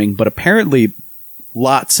alarming, but apparently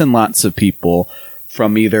lots and lots of people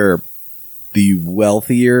from either the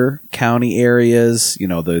wealthier county areas, you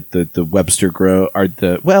know, the Webster Grove, or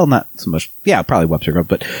not so much, probably Webster Grove,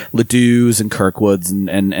 but Ladou's and Kirkwoods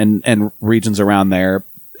and regions around there.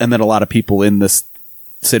 And then a lot of people in this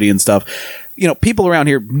city and stuff, you know, people around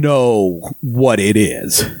here know what it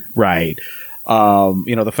is, right?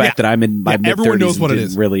 You know, the fact that I'm in my everyone mid-30s knows what it didn't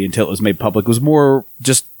is. really until it was made public was more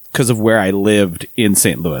just because of where I lived in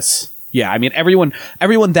St. Louis. Yeah, I mean, everyone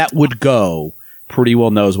that would go pretty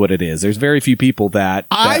well knows what it is. There's very few people that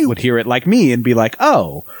would hear it like me and be like,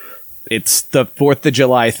 oh, it's the 4th of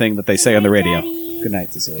July thing that they say on the radio. Good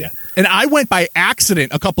night, Cecilia. And I went by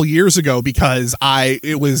accident a couple years ago because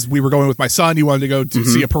we were going with my son. He wanted to go to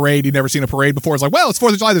see a parade. He'd never seen a parade before. I was like, well, it's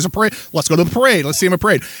 4th of July. There's a parade. Let's go to the parade. Let's see him a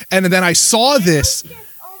parade. And then I saw this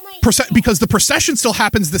because the procession still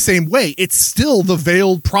happens the same way. It's still the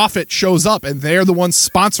Veiled Prophet shows up, and they're the ones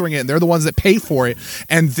sponsoring it, and they're the ones that pay for it,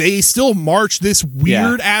 and they still march this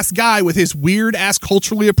weird ass guy with his weird ass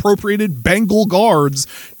culturally appropriated Bengal guards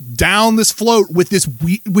down this float with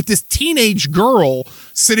this teenage girl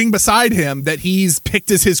sitting beside him that he's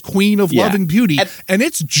picked as his queen of love and beauty, and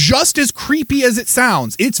it's just as creepy as it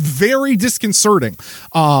sounds. It's very disconcerting.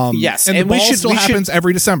 Yes, and the ball still happens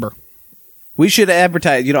every December. We should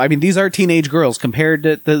advertise, you know, I mean, these are teenage girls compared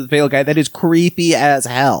to the Veil guy. That is creepy as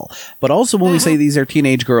hell. But also when we say these are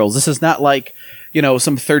teenage girls, this is not like, you know,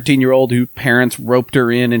 some 13-year-old who parents roped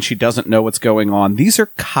her in and she doesn't know what's going on. These are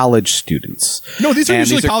college students. No, these are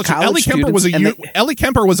usually college students. Ellie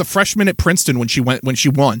Kemper was a freshman at Princeton when she won.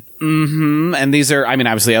 Mm-hmm. And these are, I mean,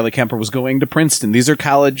 obviously Ellie Kemper was going to Princeton. These are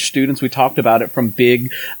college students. We talked about it, from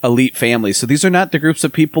big elite families. So these are not the groups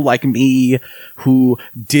of people like me who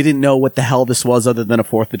didn't know what the hell this was other than a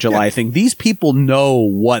 4th of July thing. These people know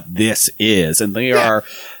what this is, and they are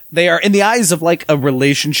in the eyes of like a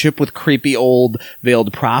relationship with creepy old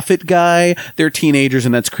Veiled Prophet guy. They're teenagers,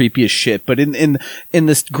 and that's creepy as shit. But in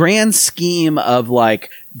this grand scheme of like,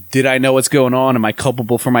 did I know what's going on? Am I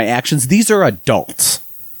culpable for my actions? These are adults.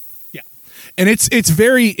 And it's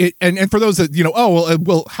very and for those that, you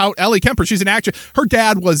know, how Ellie Kemper, she's an actress. Her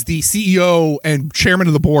dad was the CEO and chairman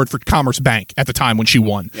of the board for Commerce Bank at the time when she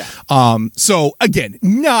won. Yeah. So again,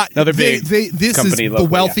 not another big this is company the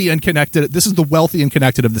wealthy and connected. This is the wealthy and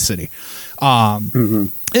connected of the city.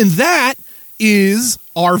 And that is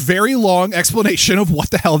our very long explanation of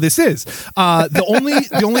what the hell this is.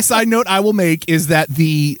 The only side note I will make is that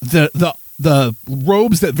the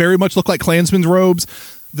robes that very much look like Klansmen's robes,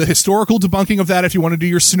 the historical debunking of that, if you want to do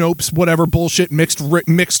your Snopes, whatever bullshit,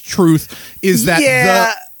 mixed truth, is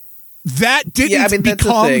that that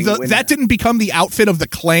didn't become the outfit of the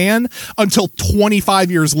Klan until 25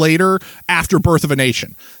 years later after Birth of a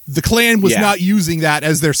Nation. The Klan was not using that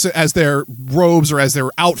as their robes or as their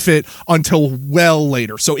outfit until well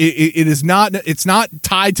later. So it's not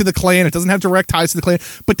tied to the Klan. It doesn't have direct ties to the Klan,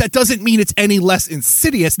 but that doesn't mean it's any less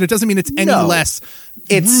insidious, and it doesn't mean it's any less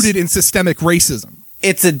rooted in systemic racism.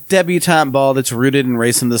 It's a debutante ball that's rooted in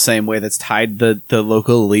racism the same way that's tied the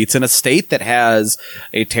local elites in a state that has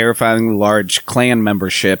a terrifyingly large Klan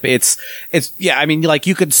membership. It's I mean, like,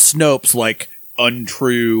 you could Snopes like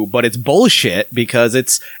untrue, but it's bullshit because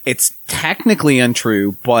it's technically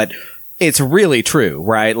untrue, but it's really true,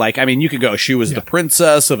 right? Like, I mean, you could go, she was the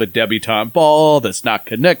princess of a debutante ball that's not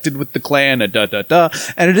connected with the Klan, and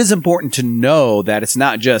And it is important to know that it's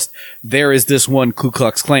not just, there is this one Ku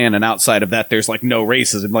Klux Klan, and outside of that, there's like no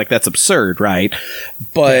racism. Like, that's absurd, right?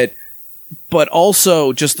 But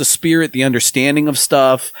also just the spirit, the understanding of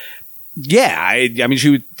stuff. Yeah, I mean,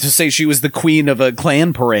 to say she was the queen of a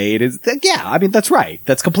Klan parade is, yeah, I mean, that's right.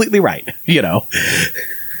 That's completely right. Yeah,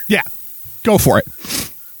 go for it.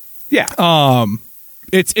 Yeah.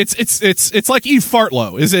 It's like Eve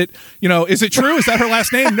Fartlow. Is it true? Is that her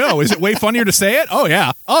last name? No. Is it way funnier to say it? Oh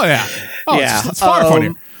yeah. Oh, yeah. It's far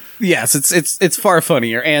funnier. Yes, it's far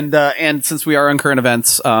funnier. And since we are on current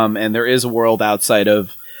events, and there is a world outside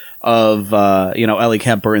of Ellie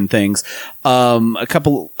Kemper and things, a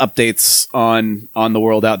couple updates on the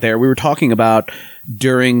world out there. We were talking about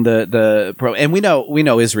during and we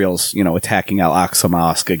know Israel's, attacking Al-Aqsa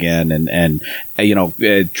Mosque again and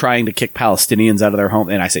trying to kick Palestinians out of their home.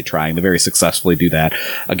 And I say trying, they very successfully do that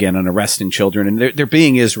again, and arresting children, and they're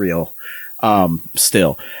being Israel,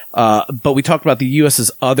 still. But we talked about the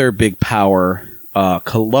U.S.'s other big power,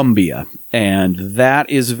 Colombia, and that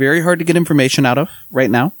is very hard to get information out of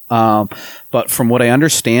right now. But from what I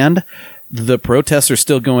understand, the protests are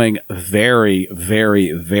still going very,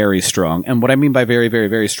 very, very strong. And what I mean by very, very,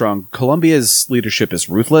 very strong, Colombia's leadership is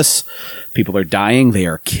ruthless. People are dying. They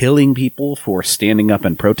are killing people for standing up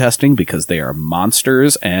and protesting because they are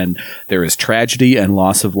monsters, and there is tragedy and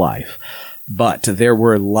loss of life. But there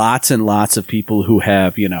were lots and lots of people who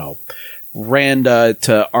have, ran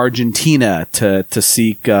to Argentina to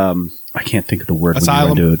seek, I can't think of the word.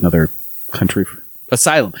 Asylum. When you run to another country.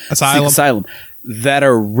 Asylum. Seek asylum. That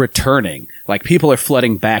are returning. Like, people are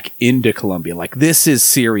flooding back into Colombia. Like, this is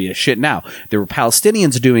serious shit. Now, there were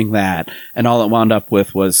Palestinians doing that, and all it wound up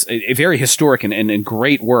with was a very historic and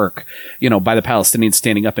great work, by the Palestinians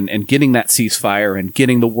standing up and getting that ceasefire and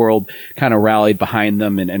getting the world kind of rallied behind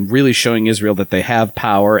them and really showing Israel that they have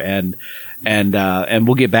power, and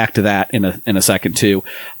we'll get back to that in a second too.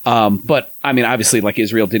 But I mean, obviously, like,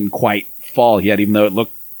 Israel didn't quite fall yet, even though it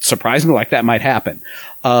looked surprisingly like that might happen.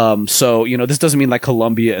 So, this doesn't mean like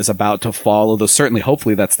Colombia is about to fall, although certainly,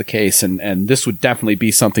 hopefully that's the case. And this would definitely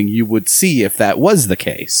be something you would see if that was the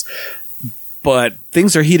case. But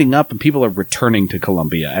things are heating up and people are returning to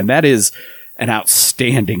Colombia, and that is an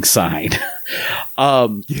outstanding sign.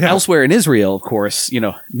 Elsewhere in Israel, of course,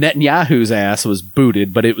 Netanyahu's ass was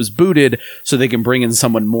booted, but it was booted so they can bring in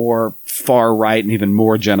someone more far right and even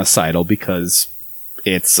more genocidal because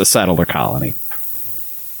it's a settler colony.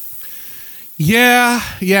 Yeah,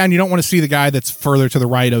 and you don't want to see the guy that's further to the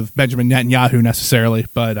right of Benjamin Netanyahu necessarily,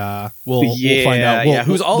 but we'll find out.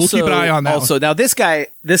 We'll keep an eye on that. Also, now this guy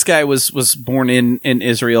was born in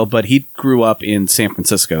Israel, but he grew up in San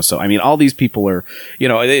Francisco. So I mean, all these people are,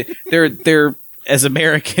 they're as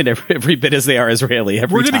American every bit as they are Israeli.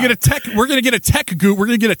 We're gonna get a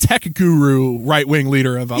tech guru right wing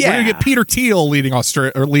leader of. We're gonna get Peter Thiel leading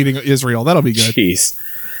Israel. That'll be good. Jeez.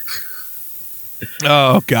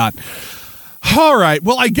 Oh God. All right.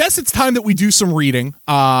 Well, I guess it's time that we do some reading.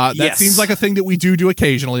 That seems like a thing that we do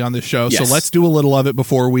occasionally on this show. Yes. So let's do a little of it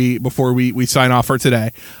before we sign off for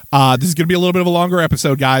today. This is going to be a little bit of a longer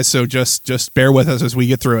episode, guys. So just bear with us as we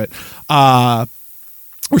get through it.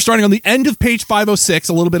 We're starting on the end of page 506,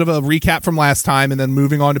 a little bit of a recap from last time, and then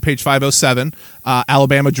moving on to page 507.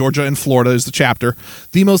 Alabama, Georgia, and Florida is the chapter.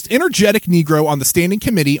 The most energetic Negro on the Standing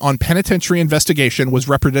Committee on Penitentiary Investigation was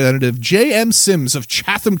Representative J.M. Sims of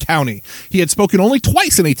Chatham County. He had spoken only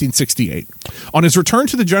twice in 1868. On his return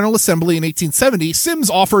to the General Assembly in 1870, Sims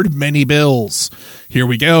offered many bills. Here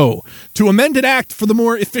we go. To amend an act for the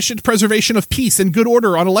more efficient preservation of peace and good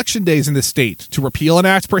order on election days in this state. To repeal an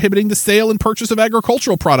act prohibiting the sale and purchase of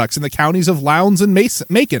agricultural products in the counties of Lowndes and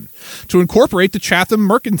Macon. To incorporate the Chatham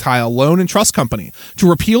Mercantile Loan and Trust Company. To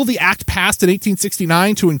repeal the act passed in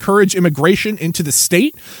 1869 to encourage immigration into the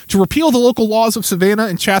state. To repeal the local laws of Savannah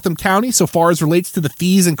and Chatham County so far as relates to the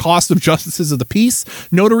fees and costs of justices of the peace,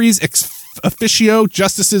 notaries, officio,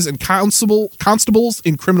 justices, and constables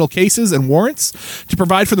in criminal cases and warrants, to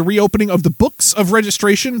provide for the reopening of the books of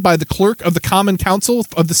registration by the clerk of the Common Council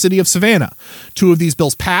of the city of Savannah. 2 of these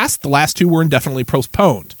bills passed. The last 2 were indefinitely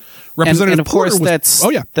postponed. And of course,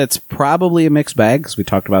 that's probably a mixed bag, because we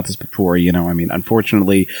talked about this before.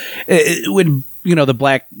 Unfortunately, when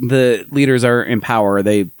the leaders are in power,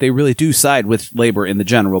 they really do side with labor in the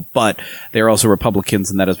general, but they're also Republicans,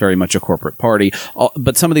 and that is very much a corporate party.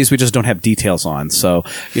 But some of these we just don't have details on. So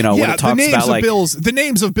when it talks about the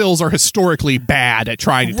names of bills are historically bad at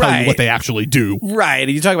trying to tell you what they actually do. Right. And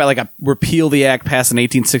you talk about like a repeal the act passed in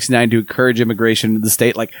 1869 to encourage immigration into the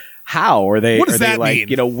state, like. How are they? What does that mean?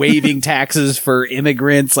 Waiving taxes for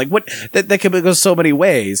immigrants? Like what? That could go so many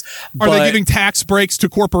ways. Are they giving tax breaks to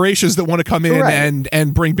corporations that want to come in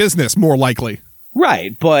and bring business? More likely.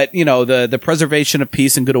 Right, but the preservation of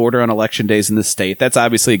peace and good order on election days in the state, that's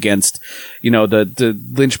obviously against the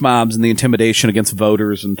lynch mobs and the intimidation against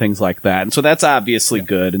voters and things like that. And so that's obviously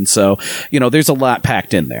good. And so there's a lot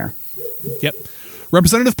packed in there. Yep.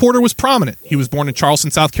 Representative Porter was prominent. He was born in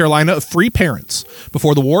Charleston, South Carolina, of free parents.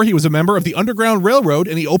 Before the war, he was a member of the Underground Railroad,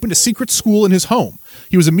 and he opened a secret school in his home.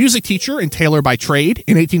 He was a music teacher and tailor by trade.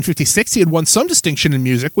 In 1856, he had won some distinction in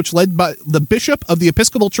music, which led by the bishop of the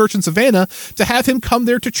Episcopal Church in Savannah to have him come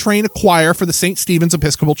there to train a choir for the St. Stephen's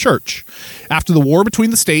Episcopal Church. After the war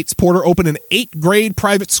between the states, Porter opened an 8th-grade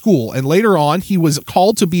private school, and later on, he was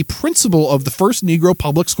called to be principal of the first Negro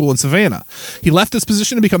public school in Savannah. He left this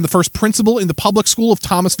position to become the first principal in the public school of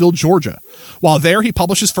Thomasville, Georgia. While there, he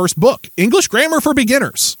published his first book, English Grammar for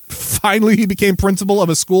Beginners. Finally, he became principal of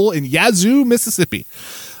a school in Yazoo, Mississippi.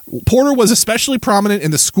 Porter was especially prominent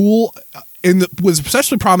in the school was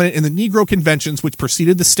especially prominent in the Negro conventions which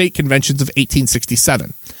preceded the state conventions of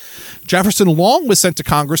 1867. Jefferson Long was sent to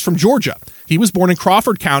Congress from Georgia. He was born in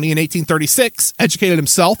Crawford County in 1836, educated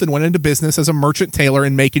himself, and went into business as a merchant tailor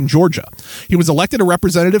in Macon, Georgia. He was elected a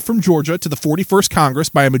representative from Georgia to the 41st Congress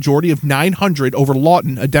by a majority of 900 over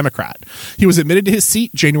Lawton, a Democrat. He was admitted to his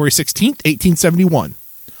seat January 16, 1871.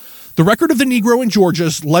 The record of the Negro in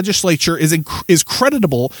Georgia's legislature is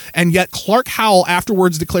creditable, and yet Clark Howell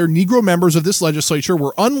afterwards declared Negro members of this legislature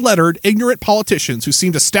were unlettered, ignorant politicians who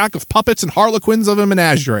seemed a stack of puppets and harlequins of a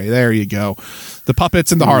menagerie. There you go. The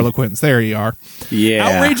puppets and the harlequins. There you are. Yeah.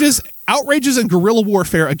 Outrages and guerrilla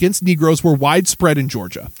warfare against Negroes were widespread in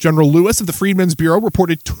Georgia. General Lewis of the Freedmen's Bureau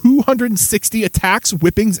reported 260 attacks,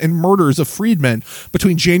 whippings, and murders of freedmen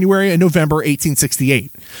between January and November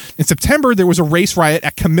 1868. In September, there was a race riot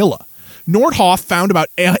at Camilla. Nordhoff found about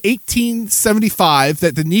 1875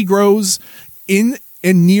 that the Negroes in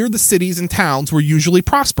and near the cities and towns were usually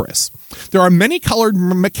prosperous. There are many colored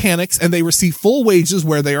mechanics, and they receive full wages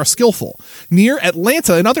where they are skillful. Near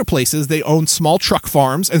Atlanta and other places, they own small truck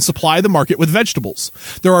farms and supply the market with vegetables.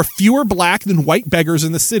 There are fewer black than white beggars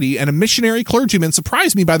in the city, and a missionary clergyman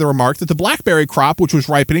surprised me by the remark that the blackberry crop, which was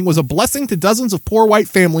ripening, was a blessing to dozens of poor white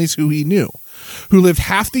families who he knew, who lived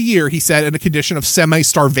half the year, he said, in a condition of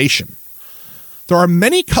semi-starvation. There are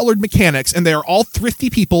many colored mechanics, and they are all thrifty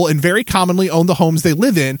people and very commonly own the homes they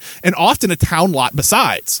live in, and often a town lot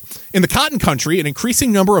besides. In the cotton country, an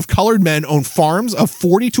increasing number of colored men own farms of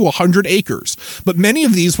 40 to 100 acres, but many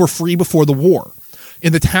of these were free before the war.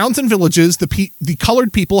 In the towns and villages, the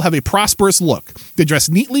colored people have a prosperous look. They dress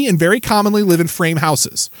neatly and very commonly live in frame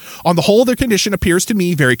houses. On the whole, their condition appears to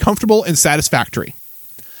me very comfortable and satisfactory.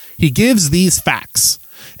 He gives these facts.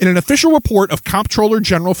 In an official report of Comptroller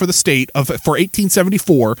General for the state for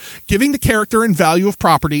 1874, giving the character and value of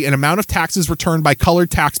property and amount of taxes returned by colored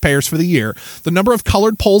taxpayers for the year, the number of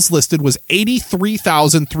colored polls listed was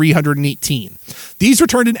 83,318. These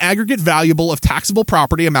returned an aggregate valuable of taxable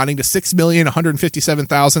property amounting to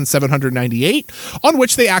 $6,157,798, on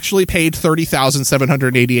which they actually paid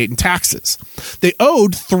 $30,788 in taxes. They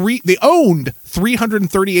owned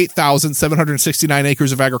 338,769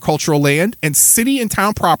 acres of agricultural land and city and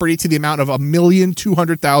town property to the amount of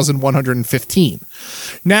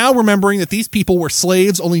 $1,200,115. Now, remembering that these people were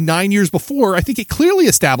slaves only 9 years before, I think it clearly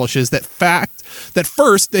establishes that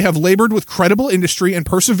first, they have labored with credible industry and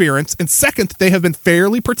perseverance, and second, they have been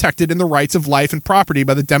fairly protected in the rights of life and property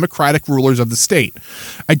by the democratic rulers of the state.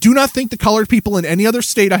 I do not think the colored people in any other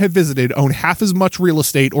state I have visited own half as much real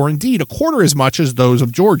estate, or indeed a quarter as much as those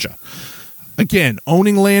of Georgia. Again,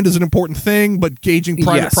 owning land is an important thing, but gauging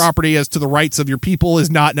private property as to the rights of your people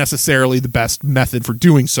is not necessarily the best method for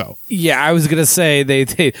doing so. Yeah, I was going to say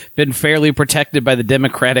they've been fairly protected by the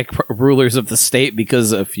democratic rulers of the state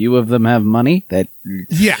because a few of them have money.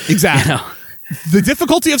 Yeah, exactly. The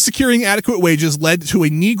difficulty of securing adequate wages led to a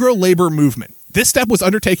Negro labor movement. This step was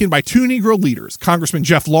undertaken by two Negro leaders, Congressman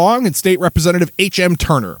Jeff Long and State Representative H.M.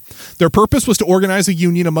 Turner. Their purpose was to organize a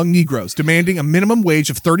union among Negroes, demanding a minimum wage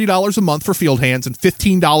of $30 a month for field hands and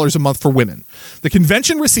 $15 a month for women. The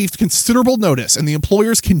convention received considerable notice, and the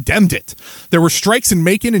employers condemned it. There were strikes in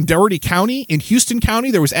Macon and Dougherty County. In Houston County,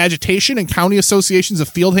 there was agitation, and county associations of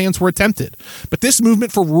field hands were attempted. But this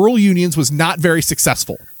movement for rural unions was not very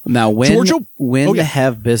successful. Now, when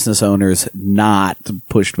have business owners not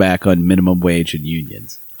pushed back on minimum wage and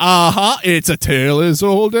unions? It's a tale as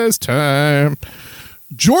old as time.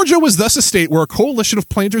 Georgia was thus a state where a coalition of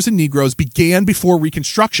planters and Negroes began before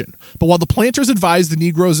Reconstruction. But while the planters advised the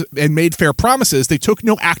Negroes and made fair promises, they took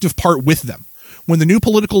no active part with them. When the new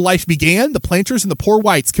political life began, the planters and the poor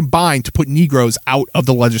whites combined to put Negroes out of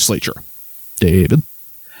the legislature. David?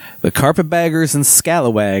 The Carpetbaggers and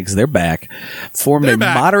Scalawags, they're back, formed a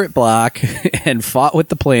moderate bloc and fought with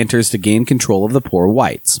the planters to gain control of the poor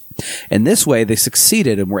whites. In this way, they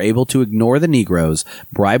succeeded and were able to ignore the Negroes,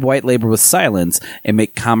 bribe white labor with silence, and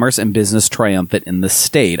make commerce and business triumphant in the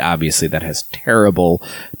state. Obviously, that has terrible,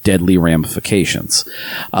 deadly ramifications.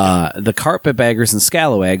 The Carpetbaggers and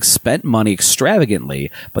Scalawags spent money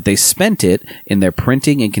extravagantly, but they spent it in their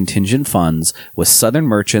printing and contingent funds with Southern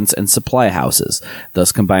merchants and supply houses,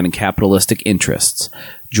 thus combining capitalistic interests.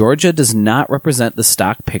 Georgia does not represent the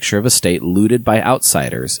stock picture of a state looted by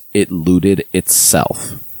outsiders. It looted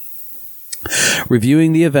itself.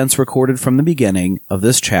 Reviewing the events recorded from the beginning of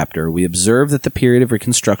this chapter, we observe that the period of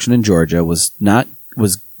Reconstruction in Georgia was not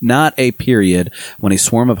a period when a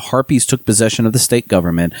swarm of harpies took possession of the state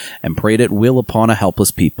government and preyed at will upon a helpless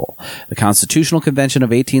people. The Constitutional Convention of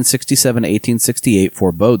 1867-1868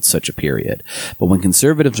 forebodes such a period, but when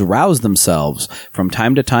conservatives rouse themselves from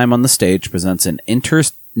time to time on the stage, presents an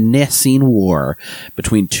internecine war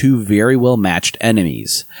between two very well-matched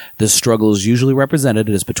enemies. This struggle is usually represented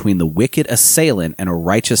as between the wicked assailant and a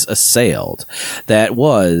righteous assailed. That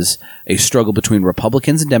was a struggle between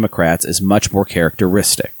Republicans and Democrats is much more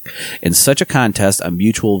characteristic. In such a contest, a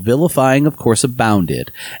mutual vilifying of course abounded,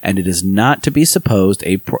 and it is not to be supposed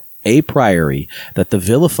a priori that the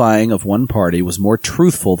vilifying of one party was more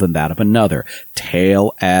truthful than that of another.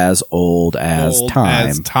 Tale as old as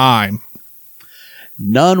time.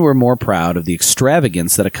 None were more proud of the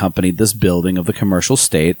extravagance that accompanied this building of the commercial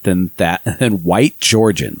state than white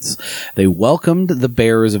Georgians. They welcomed the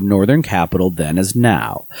bearers of Northern capital then as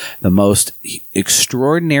now. The most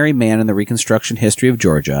extraordinary man in the Reconstruction history of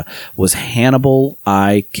Georgia was Hannibal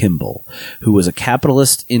I. Kimball, who was a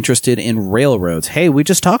capitalist interested in railroads. Hey, we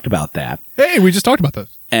just talked about that.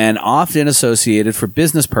 And often associated for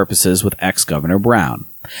business purposes with ex-Governor Brown.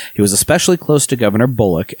 He was especially close to Governor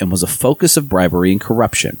Bullock and was a focus of bribery and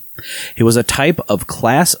corruption. He was a type of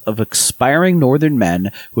class of aspiring northern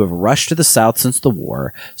men who have rushed to the South since the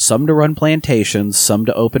war, some to run plantations, some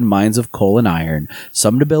to open mines of coal and iron,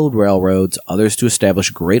 some to build railroads, others to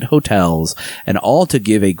establish great hotels, and all to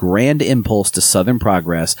give a grand impulse to Southern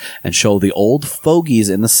progress and show the old fogies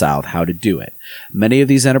in the South how to do it. Many of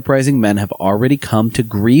these enterprising men have already come to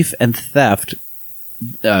grief and left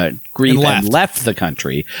the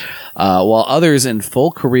country, while others in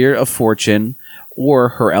full career of fortune or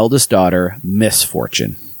her eldest daughter,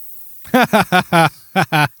 misfortune. That's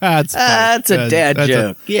a dad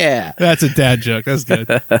joke. That's a dad joke. That's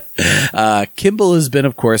good. Kimball has been,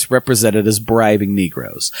 of course, represented as bribing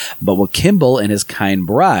Negroes. But what Kimball and his kind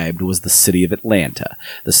bribed was the city of Atlanta,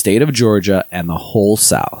 the state of Georgia, and the whole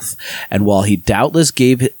South. And while he doubtless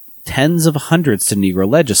gave tens of hundreds to Negro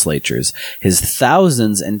legislatures, his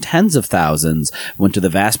thousands and tens of thousands went to the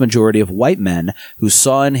vast majority of white men who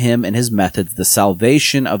saw in him and his methods the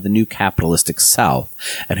salvation of the new capitalistic South,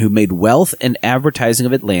 and who made wealth and advertising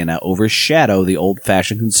of Atlanta overshadow the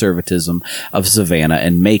old-fashioned conservatism of Savannah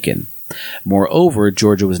and Macon. Moreover,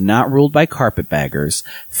 Georgia was not ruled by carpetbaggers.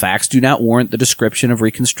 Facts do not warrant the description of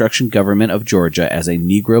Reconstruction government of Georgia as a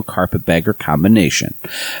Negro carpetbagger combination.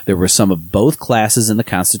 There were some of both classes in the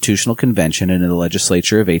Constitutional Convention and in the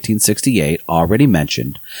legislature of 1868 already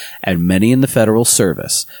mentioned, and many in the federal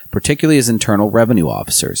service, particularly as internal revenue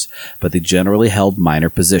officers, but they generally held minor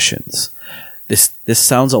positions. This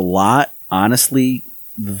sounds a lot, honestly,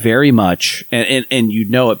 very much, and you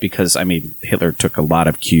know it because, I mean, Hitler took a lot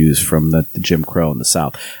of cues from the Jim Crow in the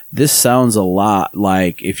South. This sounds a lot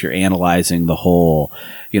like if you're analyzing the whole,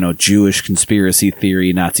 Jewish conspiracy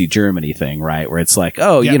theory, Nazi Germany thing, right? Where it's like,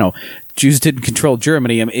 Jews didn't control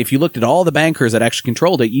Germany. I mean, if you looked at all the bankers that actually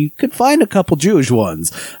controlled it, you could find a couple Jewish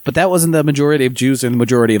ones, but that wasn't the majority of Jews and the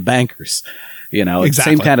majority of bankers. It's the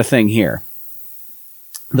same kind of thing here.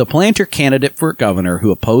 The planter candidate for governor who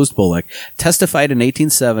opposed Bullock testified in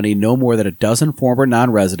 1870 no more than a dozen former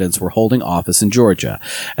non-residents were holding office in Georgia,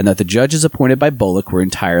 and that the judges appointed by Bullock were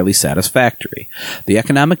entirely satisfactory. The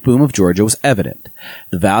economic boom of Georgia was evident.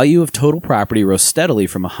 The value of total property rose steadily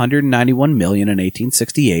from $191 million in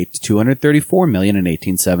 1868 to $234 million in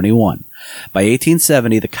 1871. By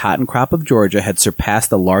 1870, the cotton crop of Georgia had surpassed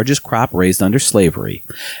the largest crop raised under slavery,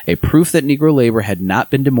 a proof that Negro labor had not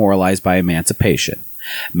been demoralized by emancipation.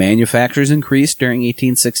 Manufactures increased during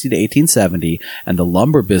 1860 to 1870, and the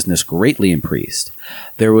lumber business greatly increased.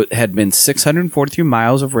 There had been 643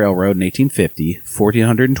 miles of railroad in 1850,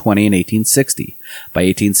 1,420 in 1860. By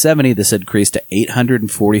 1870, this had increased to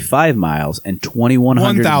 845 miles and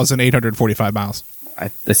 1,845 miles. I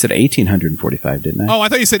said 1,845, didn't I? Oh, I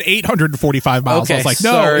thought you said 845 miles. Okay, I was like,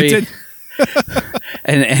 no, sorry. it did.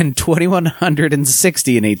 and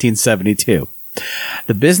 2,160 in 1872.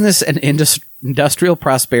 The business and industrial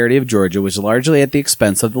prosperity of Georgia was largely at the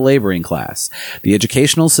expense of the laboring class. The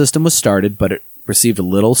educational system was started, but it received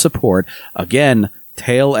little support. Again,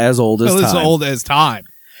 tale as old as time. As old as time.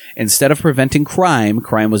 Instead of preventing crime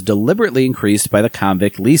was deliberately increased by the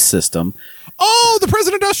convict lease system. Oh, the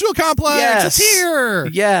prison industrial complex! Yes. It's here!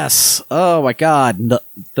 Yes. Oh, my God.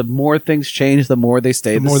 The more things change, the more they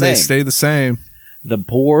stay the same. The more they stay the same. The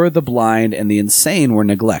poor, the blind, and the insane were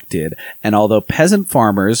neglected, and although peasant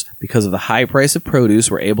farmers, because of the high price of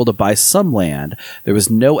produce, were able to buy some land, there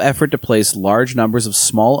was no effort to place large numbers of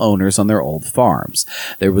small owners on their old farms.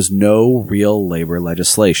 There was no real labor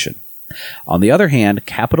legislation. On the other hand,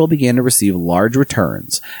 capital began to receive large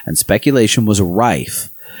returns, and speculation was rife.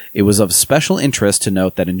 It was of special interest to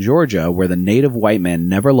note that in Georgia, where the native white man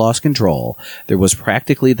never lost control, there was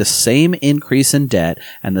practically the same increase in debt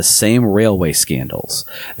and the same railway scandals.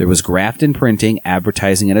 There was graft in printing,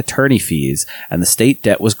 advertising, and attorney fees, and the state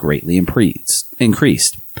debt was greatly increased,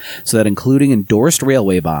 so that including endorsed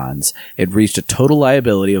railway bonds, it reached a total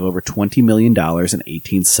liability of over $20 million in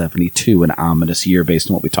 1872, an ominous year based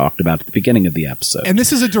on what we talked about at the beginning of the episode. And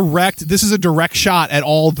this is a direct shot at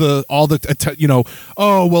all the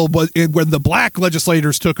when the black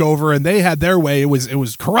legislators took over and they had their way, it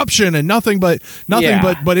was corruption and nothing but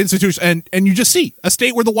institutions. And you just see a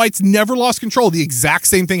state where the whites never lost control. The exact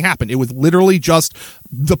same thing happened. It was literally just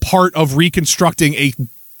the part of reconstructing a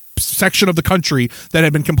section of the country that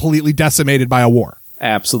had been completely decimated by a war.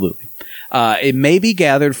 Absolutely. It may be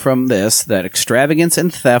gathered from this that extravagance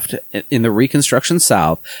and theft in the Reconstruction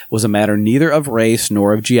South was a matter neither of race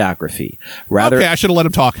nor of geography. Rather, okay, I should have let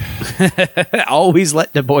him talk. Always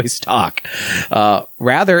let Du Bois talk.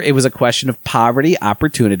 Rather, it was a question of poverty,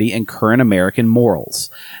 opportunity, and current American morals.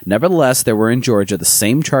 Nevertheless, there were in Georgia the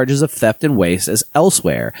same charges of theft and waste as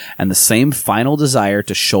elsewhere, and the same final desire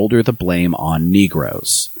to shoulder the blame on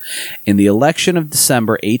Negroes. In the election of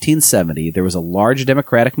December 1870, there was a large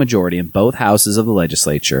Democratic majority in both houses of the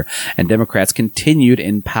legislature, and Democrats continued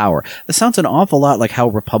in power. This sounds an awful lot like how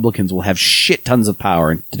Republicans will have shit tons of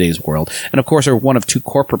power in today's world, and of course are one of two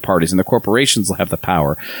corporate parties, and the corporations will have the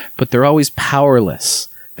power, but they're always powerless.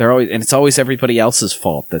 And it's always everybody else's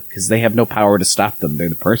fault because they have no power to stop them. They're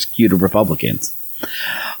the persecuted Republicans.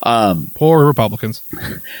 Poor Republicans.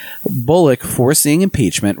 Bullock, foreseeing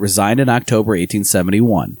impeachment, resigned in October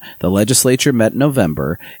 1871. The legislature met in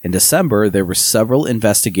November. In December, there were several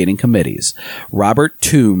investigating committees. Robert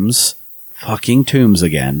Toombs, fucking Toombs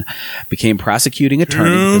again, became prosecuting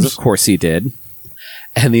attorney because of course he did.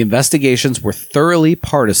 And the investigations were thoroughly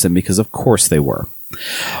partisan because of course they were.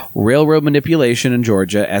 Railroad manipulation in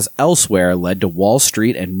Georgia, as elsewhere, led to Wall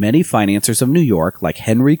Street and many financiers of New York like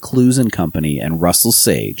Henry Clews and Company and Russell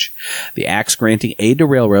Sage. The acts granting aid to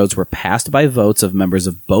railroads were passed by votes of members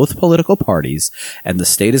of both political parties, and the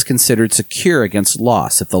state is considered secure against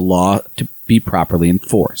loss if the law to be properly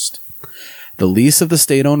enforced. The lease of the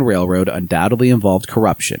state-owned railroad undoubtedly involved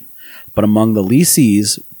corruption, but among the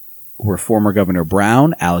lessees were former Governor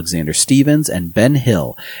Brown, Alexander Stephens, and Ben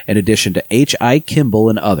Hill, in addition to H.I. Kimball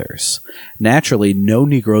and others. Naturally, no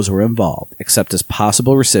Negroes were involved, except as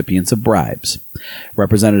possible recipients of bribes.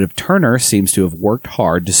 Representative Turner seems to have worked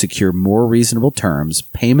hard to secure more reasonable terms,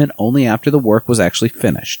 payment only after the work was actually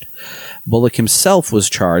finished. Bullock himself was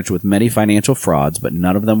charged with many financial frauds, but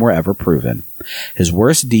none of them were ever proven. His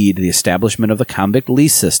worst deed, the establishment of the convict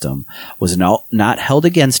lease system, was not held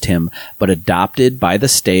against him, but adopted by the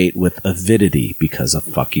state with avidity, because of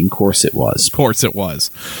fucking course it was. Of course it was.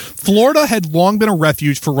 Florida had long been a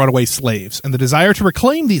refuge for runaway slaves, and the desire to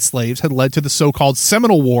reclaim these slaves had led to the so-called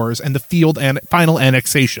Seminole Wars and the field and final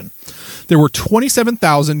annexation. There were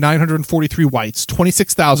 27,943 whites,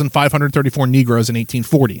 26,534 Negroes in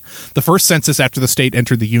 1840, the first census after the state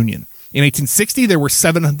entered the Union. In 1860, there were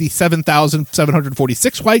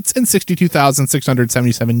 77,746 whites and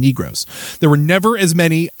 62,677 Negroes. There were never as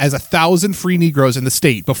many as 1,000 free Negroes in the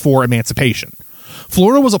state before emancipation.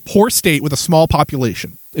 Florida was a poor state with a small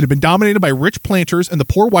population. It had been dominated by rich planters, and the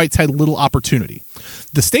poor whites had little opportunity.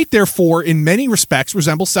 The state, therefore, in many respects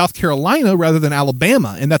resembles South Carolina rather than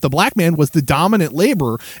Alabama, in that the black man was the dominant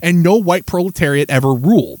laborer and no white proletariat ever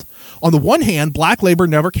ruled. On the one hand, black labor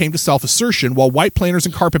never came to self-assertion, while white planters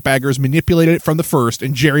and carpetbaggers manipulated it from the first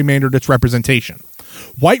and gerrymandered its representation.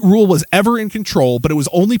 White rule was ever in control, but it was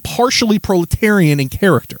only partially proletarian in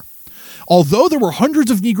character. Although there were hundreds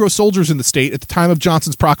of Negro soldiers in the state at the time of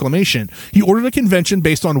Johnson's proclamation, he ordered a convention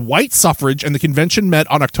based on white suffrage, and the convention met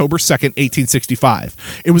on October 2nd,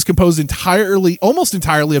 1865. It was composed almost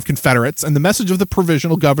entirely of Confederates, and the message of the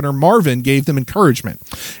provisional governor Marvin gave them encouragement.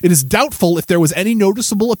 It is doubtful if there was any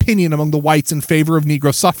noticeable opinion among the whites in favor of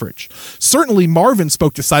Negro suffrage. Certainly, Marvin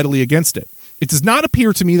spoke decidedly against it. It does not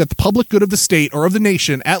appear to me that the public good of the state or of the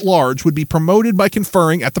nation at large would be promoted by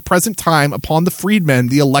conferring at the present time upon the freedmen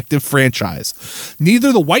the elective franchise.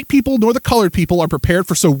 Neither the white people nor the colored people are prepared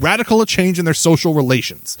for so radical a change in their social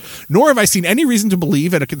relations. Nor have I seen any reason to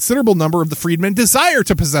believe that a considerable number of the freedmen desire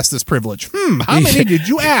to possess this privilege. How many did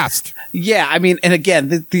you ask? Yeah, I mean, and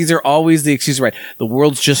again, these are always the excuses, right? The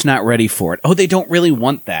world's just not ready for it. Oh, they don't really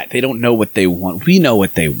want that. They don't know what they want. We know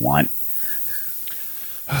what they want.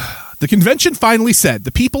 The convention finally said,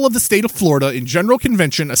 the people of the state of Florida in general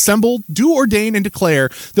convention assembled, do ordain and declare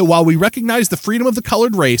that while we recognize the freedom of the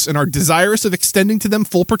colored race and are desirous of extending to them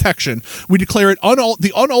full protection, we declare it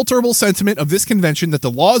the unalterable sentiment of this convention that the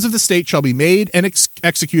laws of the state shall be made and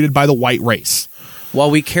executed by the white race. While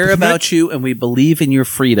we care about you and we believe in your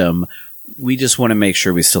freedom, we just want to make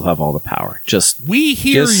sure we still have all the power. We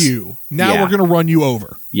hear you. Now we're going to run you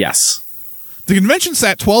over. Yes. The convention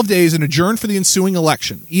sat 12 days and adjourned for the ensuing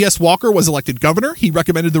election. E.S. Walker was elected governor. He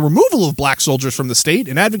recommended the removal of black soldiers from the state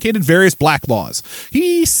and advocated various black laws.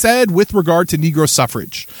 He said with regard to Negro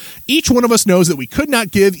suffrage, each one of us knows that we could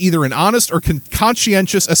not give either an honest or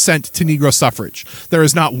conscientious assent to Negro suffrage. There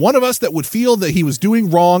is not one of us that would feel that he was doing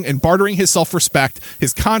wrong and bartering his self-respect,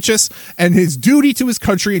 his conscience, and his duty to his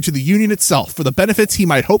country and to the Union itself for the benefits he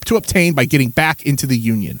might hope to obtain by getting back into the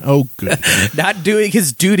Union. Oh, good. Not doing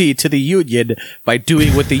his duty to the Union by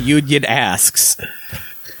doing what the Union asks.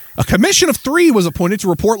 A commission of 3 was appointed to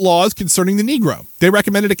report laws concerning the Negro. They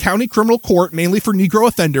recommended a county criminal court mainly for Negro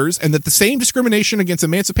offenders, and that the same discrimination against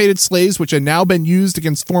emancipated slaves which had now been used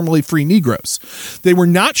against formerly free Negroes. They were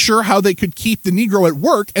not sure how they could keep the Negro at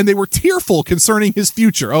work, and they were tearful concerning his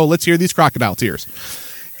future. Oh, let's hear these crocodile tears.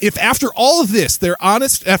 If after all of this, their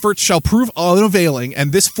honest efforts shall prove unavailing,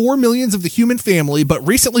 and this 4 millions of the human family, but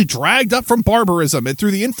recently dragged up from barbarism and through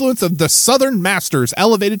the influence of the Southern masters,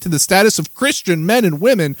 elevated to the status of Christian men and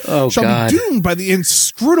women, shall be doomed by the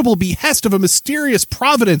inscrutable behest of a mysterious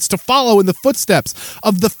providence to follow in the footsteps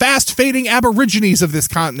of the fast-fading aborigines of this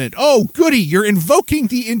continent. Oh, goody, you're invoking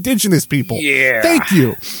the indigenous people. Yeah. Thank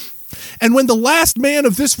you. And when the last man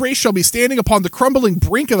of this race shall be standing upon the crumbling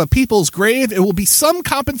brink of a people's grave, it will be some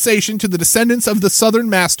compensation to the descendants of the Southern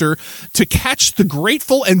master to catch the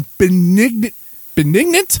grateful and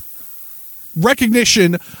benignant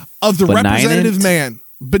recognition of the representative man.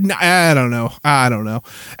 But I don't know.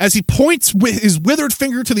 As he points with his withered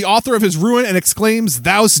finger to the author of his ruin and exclaims,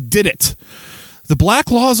 "Thous did it." The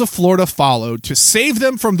black laws of Florida followed to save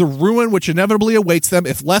them from the ruin which inevitably awaits them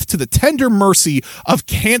if left to the tender mercy of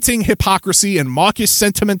canting hypocrisy and mawkish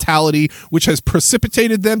sentimentality which has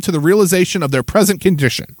precipitated them to the realization of their present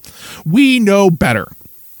condition. We know better.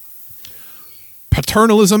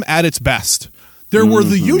 Paternalism at its best. There were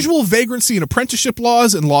the usual vagrancy and apprenticeship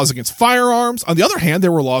laws and laws against firearms. On the other hand,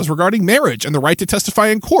 there were laws regarding marriage and the right to testify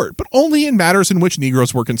in court, but only in matters in which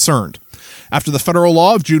Negroes were concerned. After the federal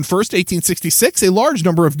law of June 1st, 1866, a large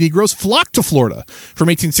number of Negroes flocked to Florida. From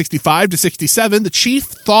 1865 to 67, the chief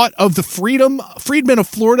thought of the freedmen of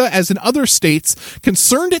Florida, as in other states,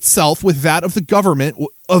 concerned itself with that of the government,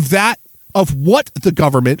 of what the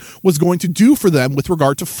government was going to do for them with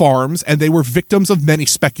regard to farms, and they were victims of many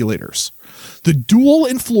speculators. The duel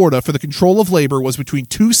in Florida for the control of labor was between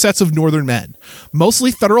 2 sets of northern men,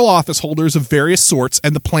 mostly federal office holders of various sorts,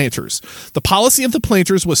 and the planters. The policy of the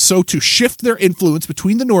planters was so to shift their influence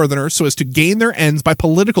between the northerners so as to gain their ends by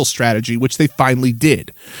political strategy, which they finally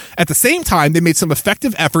did. At the same time, they made some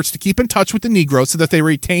effective efforts to keep in touch with the Negroes so that they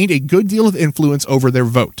retained a good deal of influence over their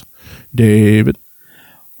vote. David?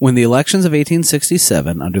 When the elections of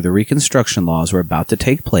 1867 under the Reconstruction laws were about to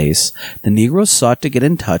take place, the Negroes sought to get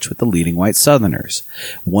in touch with the leading white Southerners.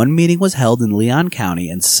 One meeting was held in Leon County,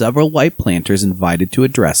 and several white planters invited to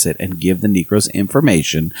address it and give the Negroes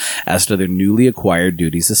information as to their newly acquired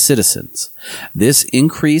duties as citizens. This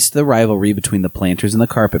increased the rivalry between the planters and the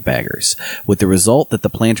carpetbaggers, with the result that the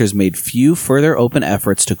planters made few further open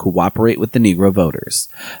efforts to cooperate with the Negro voters.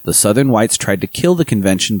 The Southern whites tried to kill the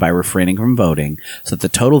convention by refraining from voting, so that the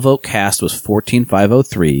total vote cast was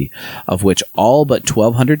 14,503, of which all but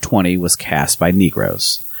 1,220 was cast by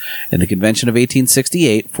Negroes. In the convention of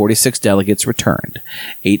 1868, 46 delegates returned.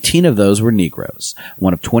 18 of those were Negroes.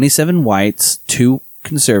 One of 27 whites, 2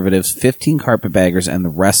 conservatives, 15 carpetbaggers, and the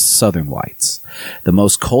rest Southern whites. The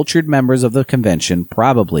most cultured members of the convention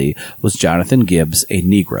probably was Jonathan Gibbs, a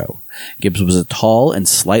Negro. Gibbs was a tall and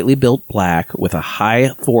slightly built black with a high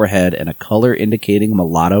forehead and a color indicating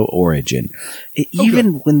mulatto origin.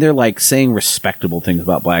 Even when they're like saying respectable things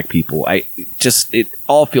about black people, it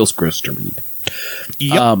all feels gross to read.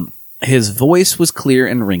 Yep. His voice was clear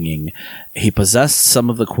and ringing. He possessed some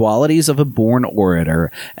of the qualities of a born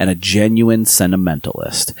orator and a genuine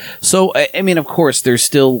sentimentalist. So, I mean, of course, there's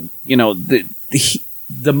still, the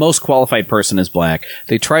most qualified person is black.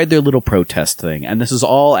 They tried their little protest thing, and this is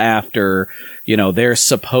all after, they're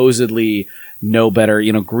supposedly know better,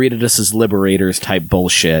 greeted us as liberators type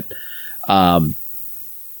bullshit.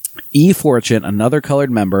 E. Fortune, another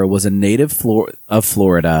colored member, was a native of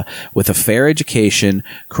Florida with a fair education,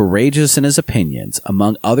 courageous in his opinions.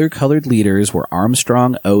 Among other colored leaders were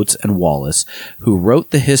Armstrong, Oates, and Wallace, who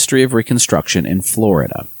wrote the history of Reconstruction in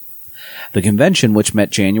Florida. The convention, which met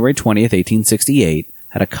January 20th, 1868,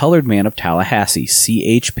 had a colored man of Tallahassee,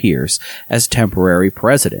 C.H. Pierce, as temporary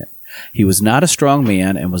president. He was not a strong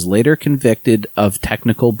man and was later convicted of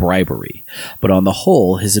technical bribery. But on the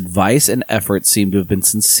whole, his advice and efforts seemed to have been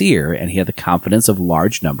sincere, and he had the confidence of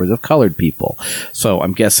large numbers of colored people. So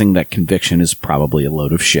I'm guessing that conviction is probably a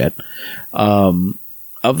load of shit.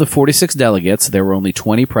 Of the 46 delegates, there were only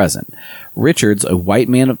 20 present. Richards, a white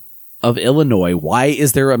man of Illinois. Why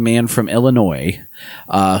is there a man from Illinois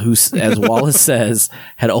who, as Wallace says,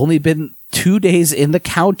 had only been 2 days in the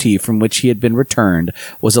county from which he had been returned,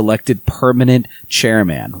 was elected permanent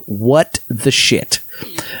chairman? What the shit?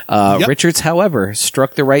 Yep. Richards, however,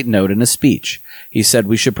 struck the right note in his speech. He said,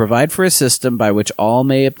 "We should provide for a system by which all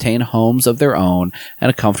may obtain homes of their own and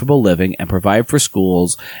a comfortable living, and provide for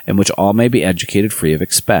schools in which all may be educated free of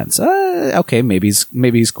expense." Okay, maybe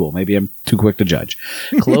he's cool. Maybe I'm too quick to judge.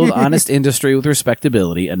 "Clothe honest industry with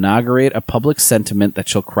respectability. Inaugurate a public sentiment that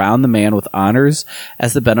shall crown the man with honors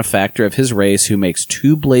as the benefactor of his race who makes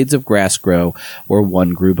 2 blades of grass grow where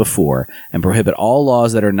 1 grew before, and prohibit all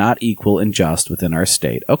laws that are not equal and just within our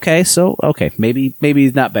state." Okay, maybe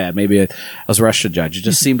he's not bad. Maybe I was rushed to judge. It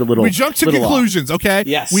just seemed a little. We jumped to conclusions. Off. Okay.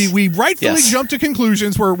 Yes. We rightfully jumped to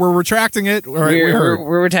conclusions. We're retracting it. All right,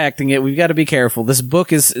 we're retracting it. We've got to be careful. This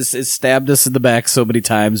book is stabbed us in the back so many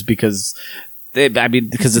times because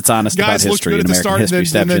it's honest Guys about history. Guys looked good at the start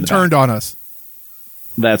and then turned on us.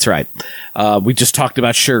 That's right. We just talked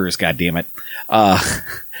about Schurz. God damn it.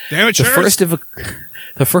 Damn it, Schurz.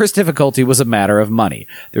 The first difficulty was a matter of money.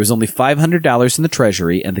 There was only $500 in the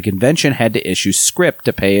treasury, and the convention had to issue scrip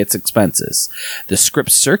to pay its expenses. The scrip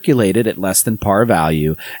circulated at less than par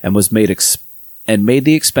value and was made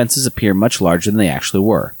the expenses appear much larger than they actually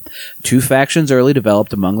were. 2 factions early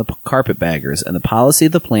developed among the carpetbaggers, and the policy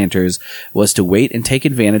of the planters was to wait and take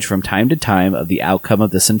advantage from time to time of the outcome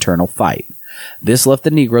of this internal fight. This left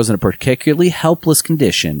the Negroes in a particularly helpless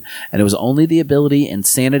condition, and it was only the ability and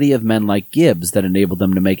sanity of men like Gibbs that enabled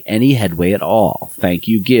them to make any headway at all. Thank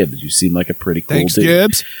you, Gibbs. You seem like a pretty cool Thanks, dude.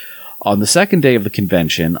 Gibbs. On the second day of the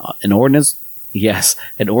convention, an ordinance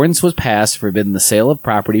was passed forbidding the sale of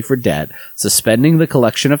property for debt, suspending the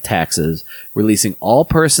collection of taxes, releasing all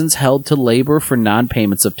persons held to labor for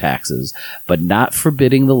non-payments of taxes, but not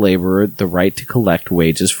forbidding the laborer the right to collect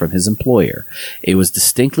wages from his employer. It was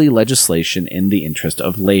distinctly legislation in the interest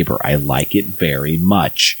of labor. I like it very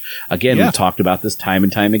much. Again, we've talked about this time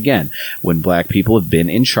and time again. When black people have been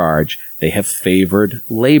in charge, they have favored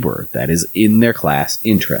labor. That is in their class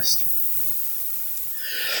interest.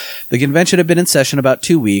 The convention had been in session about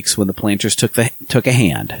 2 weeks when the planters took a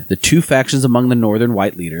hand. The 2 factions among the northern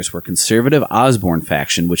white leaders were conservative Osborne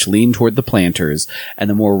faction, which leaned toward the planters, and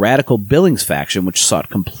the more radical Billings faction, which sought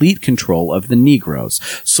complete control of the Negroes.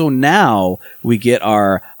 So now we get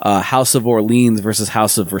our House of Orleans versus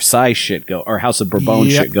House of Versailles or House of Bourbon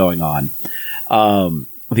shit going on.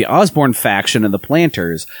 The Osborne faction and the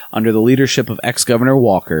planters, under the leadership of ex-Governor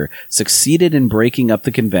Walker, succeeded in breaking up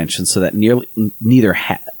the convention so that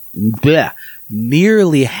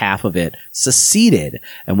nearly half of it seceded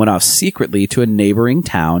and went off secretly to a neighboring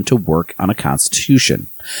town to work on a constitution.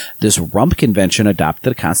 This rump convention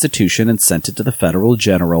adopted a constitution and sent it to the federal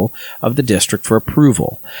general of the district for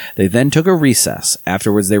approval. They then took a recess.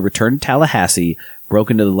 Afterwards, they returned to Tallahassee,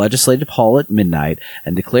 broke into the legislative hall at midnight,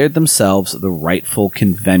 and declared themselves the rightful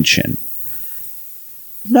convention.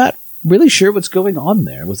 Not really sure what's going on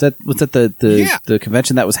there. Was that the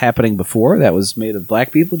convention that was happening before that was made of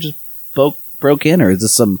black people just broke in, or is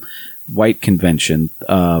this some white convention?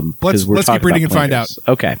 Let's keep reading and find out.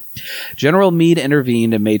 Okay. General Meade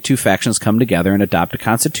intervened and made two factions come together and adopt a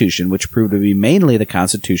constitution, which proved to be mainly the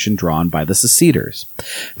constitution drawn by the seceders.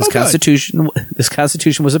 This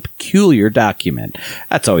constitution was a peculiar document.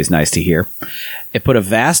 That's always nice to hear. It put a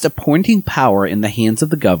vast appointing power in the hands of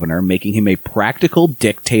the governor, making him a practical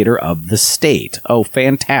dictator of the state. Oh,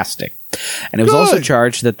 fantastic. And it was also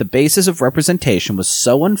charged that the basis of representation was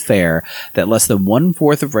so unfair that less than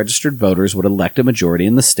 1/4 of registered voters would elect a majority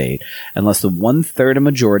in the state, and less than 1/3 a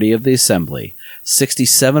majority of the assembly.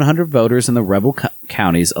 6,700 voters in the rebel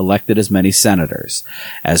counties elected as many senators,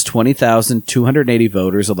 as 20,280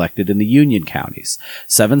 voters elected in the Union counties.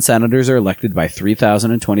 7 senators are elected by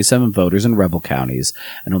 3,027 voters in rebel counties,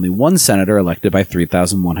 and only 1 senator elected by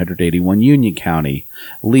 3,181 Union County,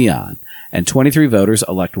 Leon. And 23 voters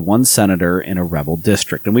elect 1 senator in a rebel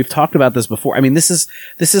district. And we've talked about this before. I mean, this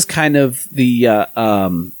is kind of the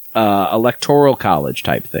electoral college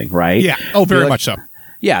type thing, right? Yeah. Oh, very much so.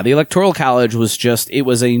 Yeah, the electoral college was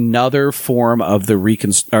was another form of the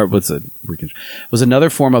was another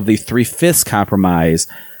form of the 3/5 compromise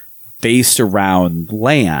based around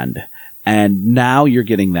land. And now you're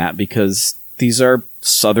getting that because these are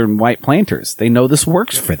Southern white planters. They know this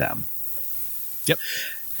works for them. Yep.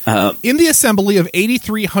 In the assembly of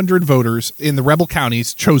 8,300 voters in the rebel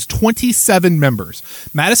counties chose 27 members.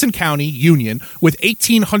 Madison County, Union, with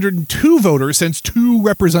 1,802 voters sends 2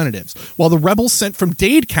 representatives, while the rebels sent from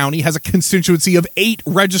Dade County has a constituency of 8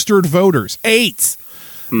 registered voters. 8!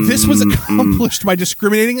 This was accomplished by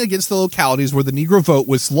discriminating against the localities where the Negro vote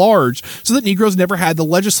was large, so that Negroes never had the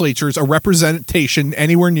legislatures a representation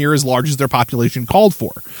anywhere near as large as their population called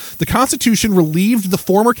for. The Constitution relieved the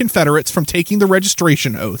former Confederates from taking the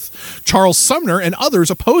registration oath. Charles Sumner and others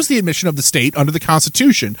opposed the admission of the state under the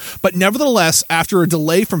Constitution, but nevertheless, after a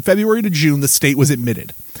delay from February to June, the state was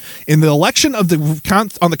admitted. In the election on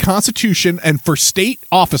the Constitution and for state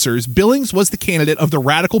officers, Billings was the candidate of the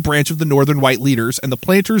radical branch of the Northern white leaders, and the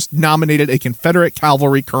planters nominated a Confederate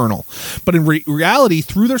cavalry colonel. But in reality,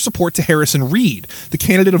 through their support to Harrison Reed, the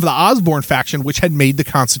candidate of the Osborne faction, which had made the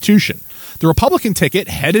Constitution. The Republican ticket,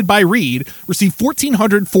 headed by Reed, received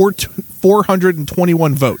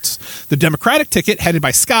 1,421 votes. The Democratic ticket, headed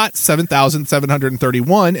by Scott,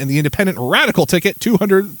 7,731, and the Independent Radical ticket,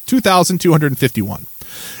 2,251.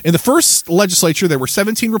 In the first legislature, there were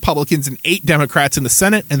 17 Republicans and 8 Democrats in the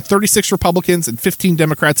Senate, and 36 Republicans and 15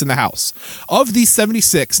 Democrats in the House. Of these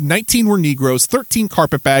 76, 19 were Negroes, 13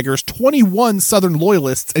 carpetbaggers, 21 Southern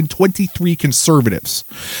Loyalists, and 23 conservatives.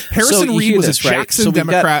 Harrison Reed was a Jackson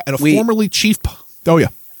Democrat and a formerly chief... Oh, yeah.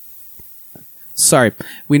 Sorry.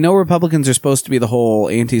 We know Republicans are supposed to be the whole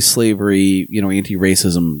anti-slavery,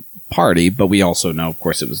 anti-racism party, but we also know, of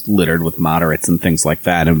course, it was littered with moderates and things like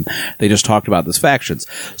that, and they just talked about these factions.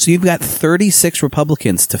 So you've got 36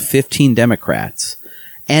 Republicans to 15 Democrats,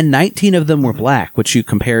 and 19 of them were black, which you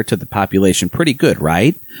compare to the population pretty good,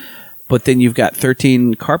 right? But then you've got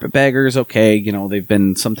 13 carpetbaggers. Okay, they've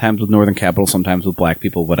been sometimes with Northern Capital, sometimes with black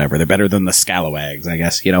people, whatever. They're better than the scalawags, I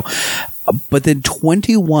guess, But then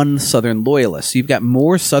 21 Southern Loyalists. You've got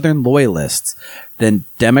more Southern Loyalists than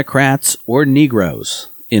Democrats or Negroes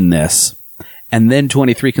in this, and then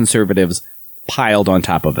 23 conservatives piled on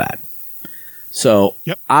top of that. So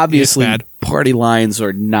obviously party lines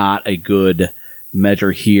are not a good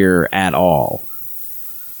measure here at all.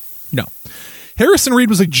 No. Harrison Reed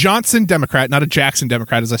was a Johnson Democrat, not a Jackson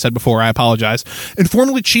Democrat, as I said before. I apologize. And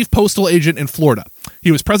formerly chief postal agent in Florida.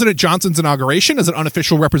 He was President Johnson's inauguration as an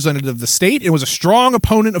unofficial representative of the state and was a strong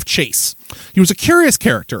opponent of Chase. He was a curious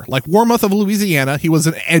character. Like Warmoth of Louisiana, he was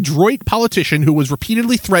an adroit politician who was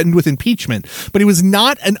repeatedly threatened with impeachment, but he was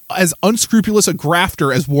not as unscrupulous a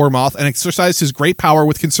grafter as Warmoth and exercised his great power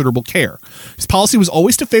with considerable care. His policy was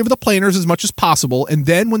always to favor the planters as much as possible, and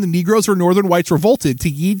then when the Negroes or Northern whites revolted, to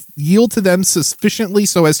yield to them sufficiently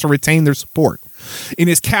so as to retain their support. In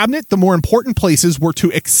his cabinet, the more important places were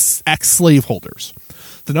to ex-slaveholders.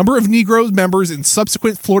 The number of Negro members in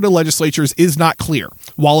subsequent Florida legislatures is not clear.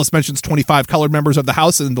 Wallace mentions 25 colored members of the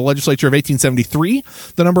House in the legislature of 1873.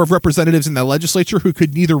 The number of representatives in the legislature who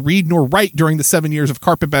could neither read nor write during the 7 years of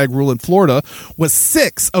carpetbag rule in Florida was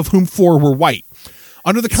 6, of whom 4 were white.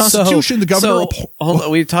 Under the Constitution, the governor...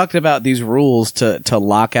 we talked about these rules to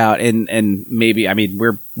lock out, and maybe,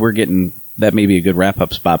 we're getting... That may be a good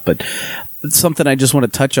wrap-up spot, but... It's something I just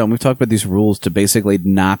want to touch on. We've talked about these rules to basically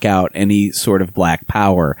knock out any sort of black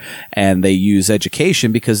power, and they use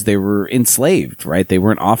education because they were enslaved, right? They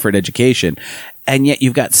weren't offered education. And yet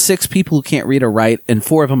you've got 6 people who can't read or write, and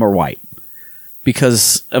 4 of them are white.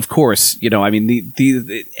 Because, of course,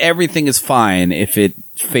 everything is fine if it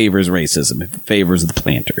favors racism, if it favors the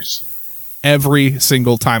planters. every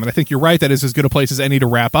single time. And I think you're right. That is as good a place as any to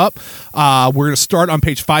wrap up. We're going to start on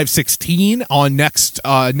page 516 on next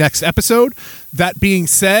episode. That being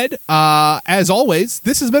said, as always,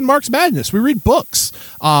 this has been Mark's Madness. We read books.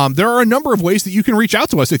 There are a number of ways that you can reach out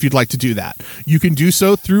to us if you'd like to do that. You can do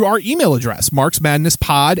so through our email address,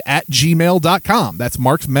 marksmadnesspod@gmail.com. That's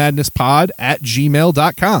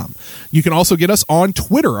marksmadnesspod@gmail.com. You can also get us on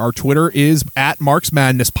Twitter. Our Twitter is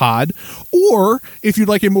 @marksmadnesspod. Or if you'd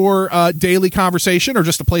like a more daily conversation or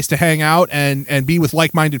just a place to hang out and be with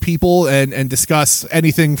like-minded people and discuss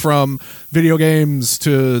anything from video games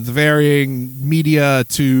to the varying media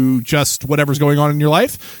to just whatever's going on in your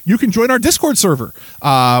life, you can join our Discord server.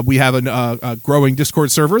 We have a growing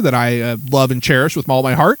Discord server that I love and cherish with all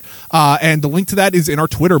my heart, and the link to that is in our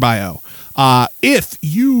Twitter bio. If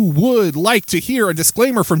you would like to hear a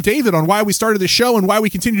disclaimer from David on why we started this show and why we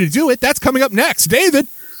continue to do it, that's coming up next. David!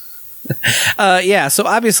 Yeah, so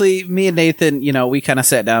obviously me and Nathan, we kind of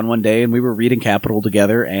sat down one day and we were reading Capital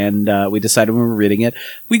together, and we decided when we were reading it,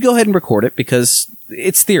 we'd go ahead and record it because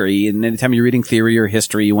it's theory, and anytime you're reading theory or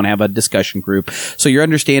history, you want to have a discussion group. So you're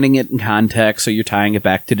understanding it in context, so you're tying it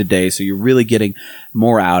back to today, so you're really getting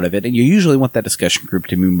more out of it. And you usually want that discussion group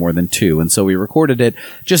to be more than two. And so we recorded it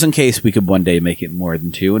just in case we could one day make it more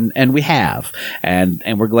than two. And we have. And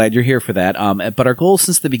we're glad you're here for that. But our goal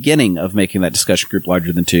since the beginning of making that discussion group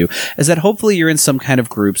larger than two is that hopefully you're in some kind of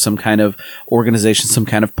group, some kind of organization, some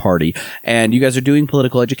kind of party, and you guys are doing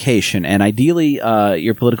political education. And ideally,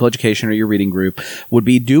 your political education or your reading group would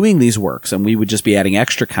be doing these works, and we would just be adding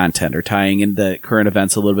extra content or tying in the current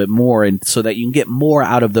events a little bit more, and so that you can get more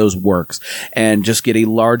out of those works and just get a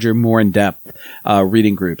larger, more in-depth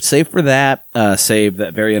reading group. Save that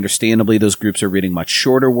very understandably those groups are reading much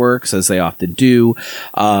shorter works, as they often do.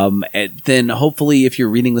 And then hopefully if you're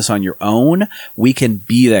reading this on your own, we can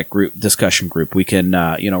be that discussion group. We can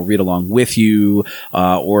read along with you,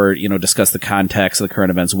 or discuss the context of the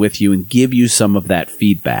current events with you and give you some of that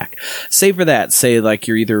feedback. Save for that, say like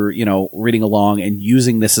you're either reading along and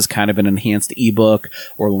using this as kind of an enhanced ebook,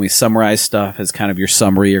 or when we summarize stuff as kind of your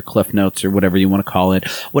summary or cliff notes or whatever you want to call it.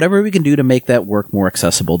 Whatever we can do to make that work more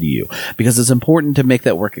accessible to you, because it's important to make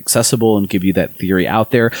that work accessible and give you that theory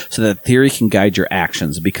out there so that theory can guide your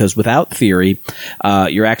actions, because without theory,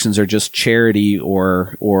 your actions are just charity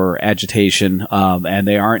or agitation, and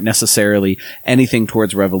they aren't necessarily anything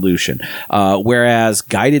towards revolution. Whereas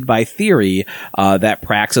guided by theory, that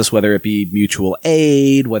praxis, whether it be mutual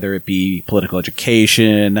aid, whether it be political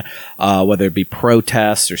education, whether it be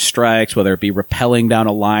protests or strikes, whether it be rappelling down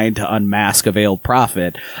a line to unmask a veiled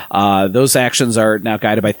prophet, those actions are now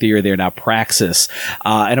guided by theory. They are now praxis.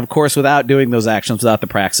 And of course, without doing those actions, without the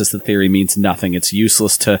praxis, the theory means nothing. It's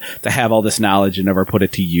useless to have all this knowledge and never put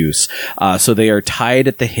it to use. So they are tied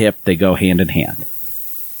at the hip. They go hand in hand.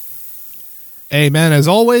 Amen. As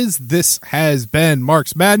always, this has been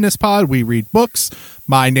Mark's Madness Pod. We read books.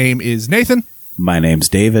 My name is Nathan. My name's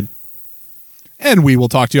David. And we will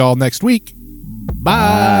talk to you all next week.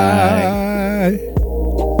 Bye.